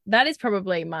furniture. That is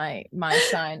probably my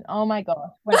sign. Oh my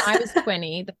gosh. When I was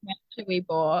 20, the furniture we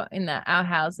bought in our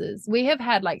houses, we have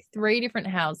had like 3 different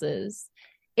houses.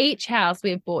 Each house we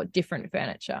have bought different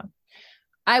furniture.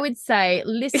 I would say,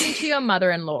 listen to your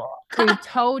mother-in-law who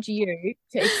told you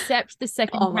to accept the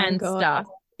second-hand stuff.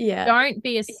 Yeah. Don't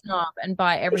be a snob and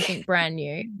buy everything brand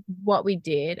new. What we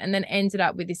did, and then ended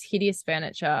up with this hideous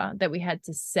furniture that we had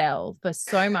to sell for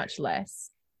so much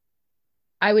less.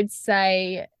 I would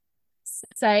say,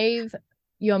 save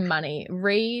your money.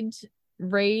 Read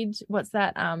what's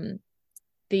that?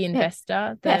 The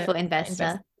Investor. Barefoot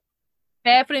Investor.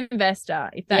 Barefoot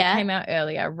Investor. If that came out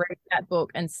earlier, read that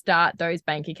book and start those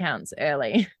bank accounts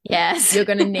early. Yes. You're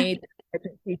going to need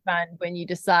emergency fund when you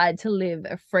decide to live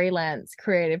a freelance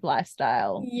creative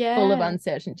lifestyle full of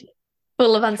uncertainty,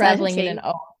 traveling in an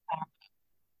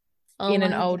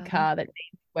old car that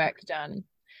needs work done.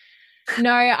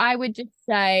 No, I would just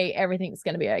say everything's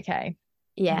going to be okay.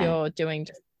 You're doing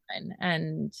just fine.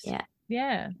 And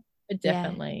but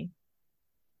definitely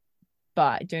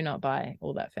do not buy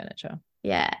all that furniture.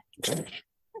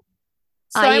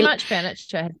 So much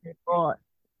furniture has been bought.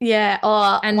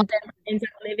 And then ends up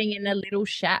living in a little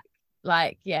shack.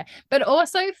 But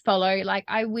also follow,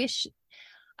 I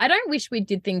don't wish we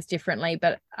did things differently,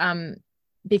 but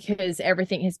because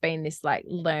everything has been this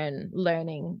learning.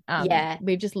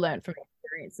 We've just learned from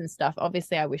experience and stuff.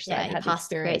 Obviously I wish that I had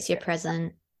past creates your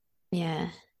present.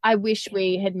 I wish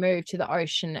we had moved to the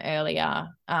ocean earlier.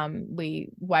 We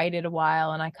waited a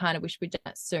while, and I kind of wish we'd done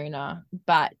it sooner,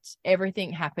 but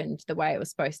everything happened the way it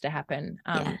was supposed to happen.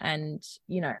 And,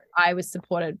 we were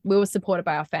supported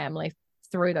by our family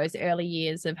through those early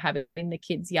years of having the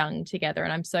kids young together.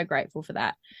 And I'm so grateful for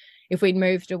that. If we'd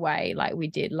moved away like we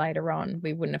did later on,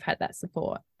 we wouldn't have had that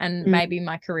support, and maybe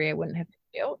my career wouldn't have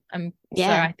been built. So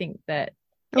I think that,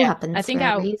 all happens for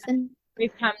a reason.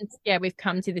 We've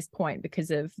come to this point because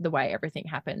of the way everything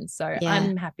happens. So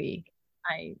I'm happy.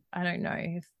 I don't know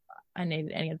if I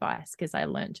needed any advice because I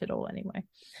learned it all anyway.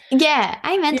 Yeah,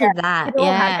 amen to that. It all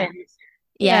happened.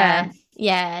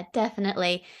 Yeah,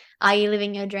 definitely. Are you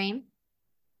living your dream?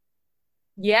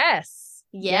 Yes.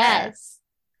 Yes.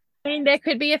 I mean, there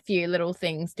could be a few little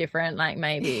things different, like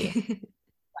maybe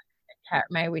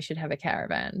we should have a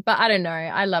caravan, but I don't know.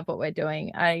 I love what we're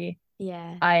doing. I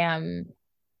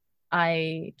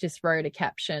just wrote a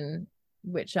caption,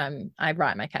 which I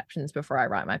write my captions before I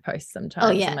write my posts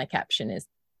sometimes. And my caption is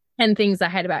 10 things I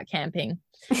hate about camping.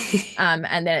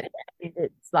 And then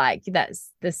it's like,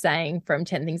 that's the saying from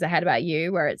 10 Things I Hate About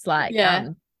You, where it's like,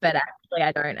 but actually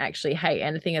I don't actually hate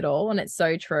anything at all. And it's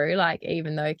so true. Like,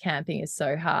 even though camping is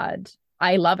so hard,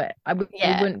 I love it. We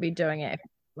wouldn't be doing it if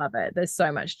I love it. There's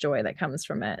so much joy that comes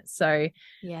from it. So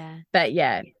but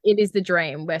it is the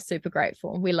dream. We're super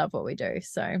grateful. We love what we do.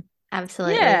 So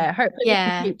absolutely. Hopefully we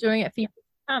can keep doing it for you to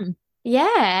come.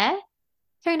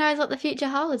 Who knows what the future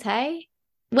holds, hey?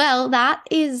 Well, that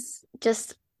is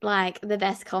just like the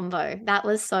best combo. That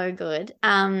was so good.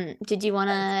 Did you want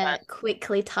to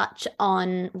quickly touch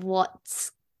on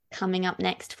what's coming up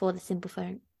next for the Simple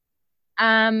Folk?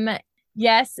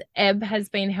 Yes, Eb has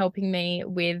been helping me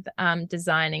with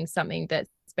designing something that's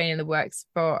been in the works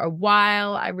for a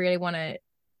while. I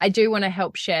do want to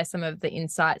help share some of the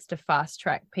insights to fast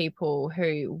track people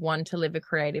who want to live a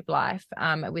creative life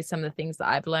with some of the things that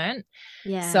I've learned.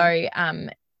 So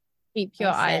keep your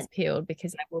eyes peeled,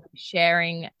 because I will be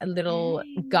sharing a little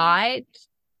guide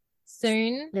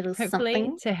soon, hopefully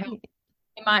something to help.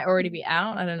 It might already be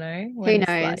out. I don't know. Who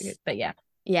knows? But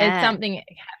there's something.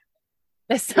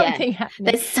 There's something happening.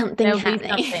 There's something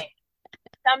happening.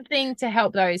 Something to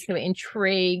help those who are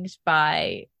intrigued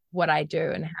by what I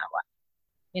do and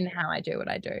how I do what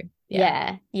I do.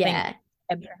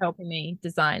 For helping me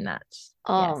design that.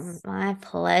 My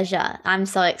pleasure. I'm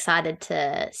so excited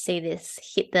to see this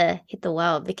hit the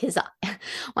world, because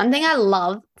one thing I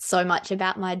love so much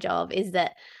about my job is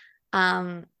that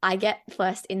I get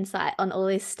first insight on all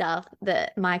this stuff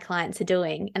that my clients are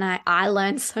doing, and I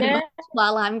learn so much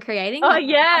while I'm creating. I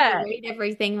read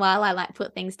everything while I like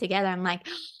put things together. I'm like,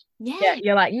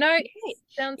 you're like, no,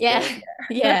 sounds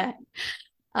good.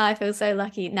 I feel so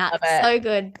lucky. So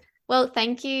good. Well,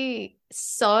 thank you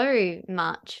so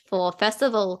much for, first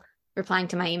of all, replying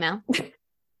to my email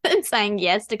and saying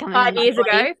yes to coming 5 years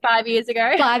ago. 5 years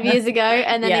ago. 5 years ago.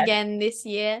 And then again this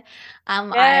year.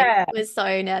 I was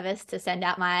so nervous to send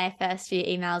out my first few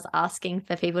emails asking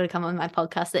for people to come on my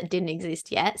podcast that didn't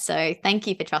exist yet. So thank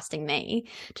you for trusting me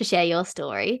to share your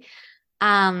story.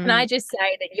 Can I just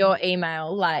say that your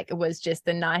email was just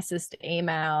the nicest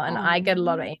email, and I get a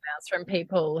lot of emails from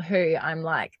people who I'm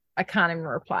like, I can't even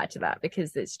reply to that,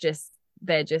 because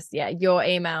your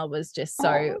email was just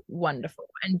so wonderful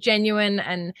and genuine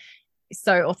and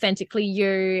so authentically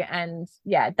you. And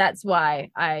that's why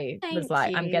I was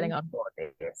like, I'm getting on board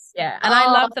with this. And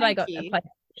I love that I got to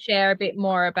share a bit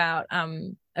more about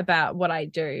what I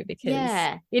do,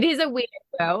 because it is a weird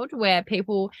world where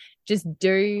people just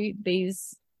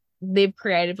live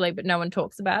creatively, but no one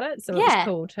talks about it. So it's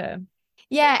cool to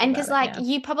and because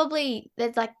you probably,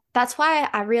 that's why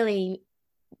I really,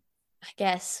 I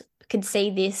guess, could see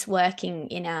this working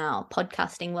in our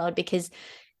podcasting world, because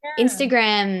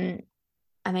Instagram,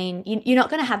 I mean, you're not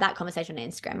going to have that conversation on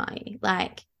Instagram, are you?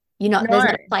 Like, there's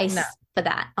not a place for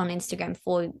that on Instagram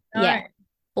for you.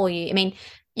 I mean,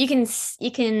 you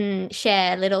can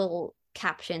share little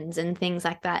captions and things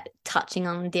like that, touching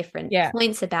on different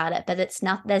points about it, but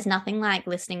there's nothing like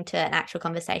listening to an actual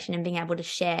conversation and being able to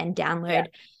share and download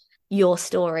your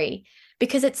story,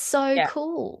 because it's so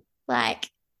cool. Like,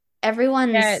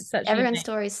 everyone's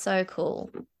story is so cool,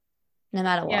 no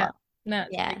matter what. No,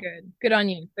 it's good on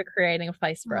you for creating a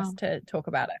place for us to talk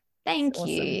about it. Thank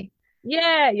you.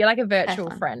 You're like a virtual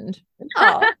friend.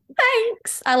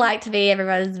 Thanks. I like to be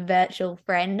everyone's virtual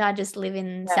friend. I just live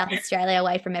in South Australia,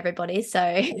 away from everybody,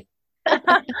 so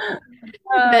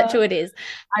virtual it is.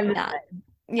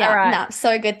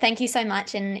 So good. Thank you so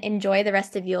much, and enjoy the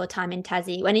rest of your time in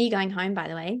Tassie. When are you going home, by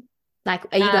the way? Like,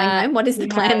 are you going home? What is the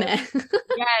plan there?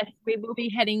 Yes, we will be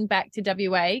heading back to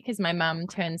WA because my mum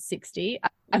turns 60.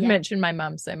 I've mentioned my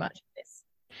mum so much.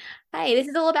 Hey, this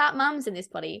is all about mums in this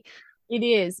potty. It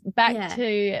is. Back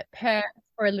to Perth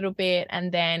for a little bit,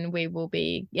 and then we will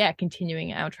be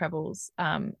continuing our travels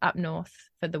up north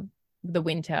for the the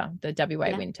winter, the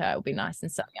WA winter. It'll be nice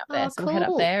and sunny up there. So we'll head up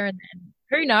cool. there, and then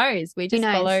who knows? We just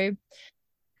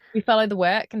follow the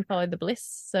work and follow the bliss.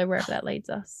 So wherever that leads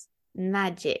us.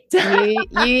 Magic.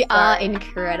 You are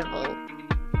incredible.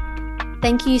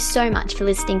 Thank you so much for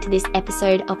listening to this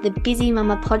episode of the Busy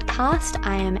Mama podcast.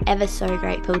 I am ever so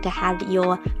grateful to have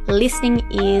your listening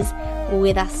ears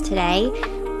with us today.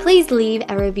 Please leave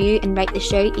a review and rate the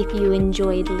show if you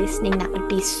enjoyed listening. That would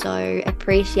be so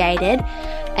appreciated.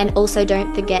 And also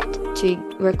don't forget to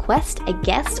request a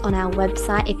guest on our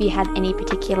website if you have any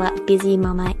particular busy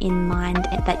mama in mind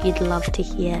that you'd love to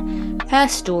hear her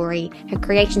story, her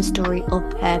creation story of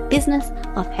her business,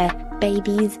 of her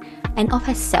babies, and of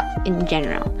herself in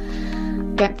general.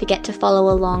 Don't forget to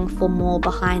follow along for more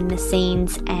behind the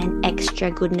scenes and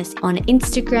extra goodness on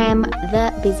Instagram,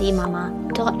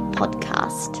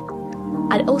 thebusymama.podcast.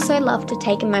 I'd also love to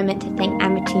take a moment to thank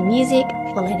Amity Music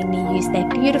for letting me use their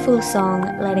beautiful song,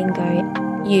 Letting Go.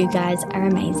 You guys are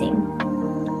amazing.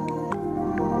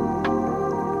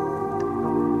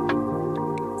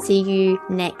 See you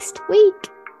next week.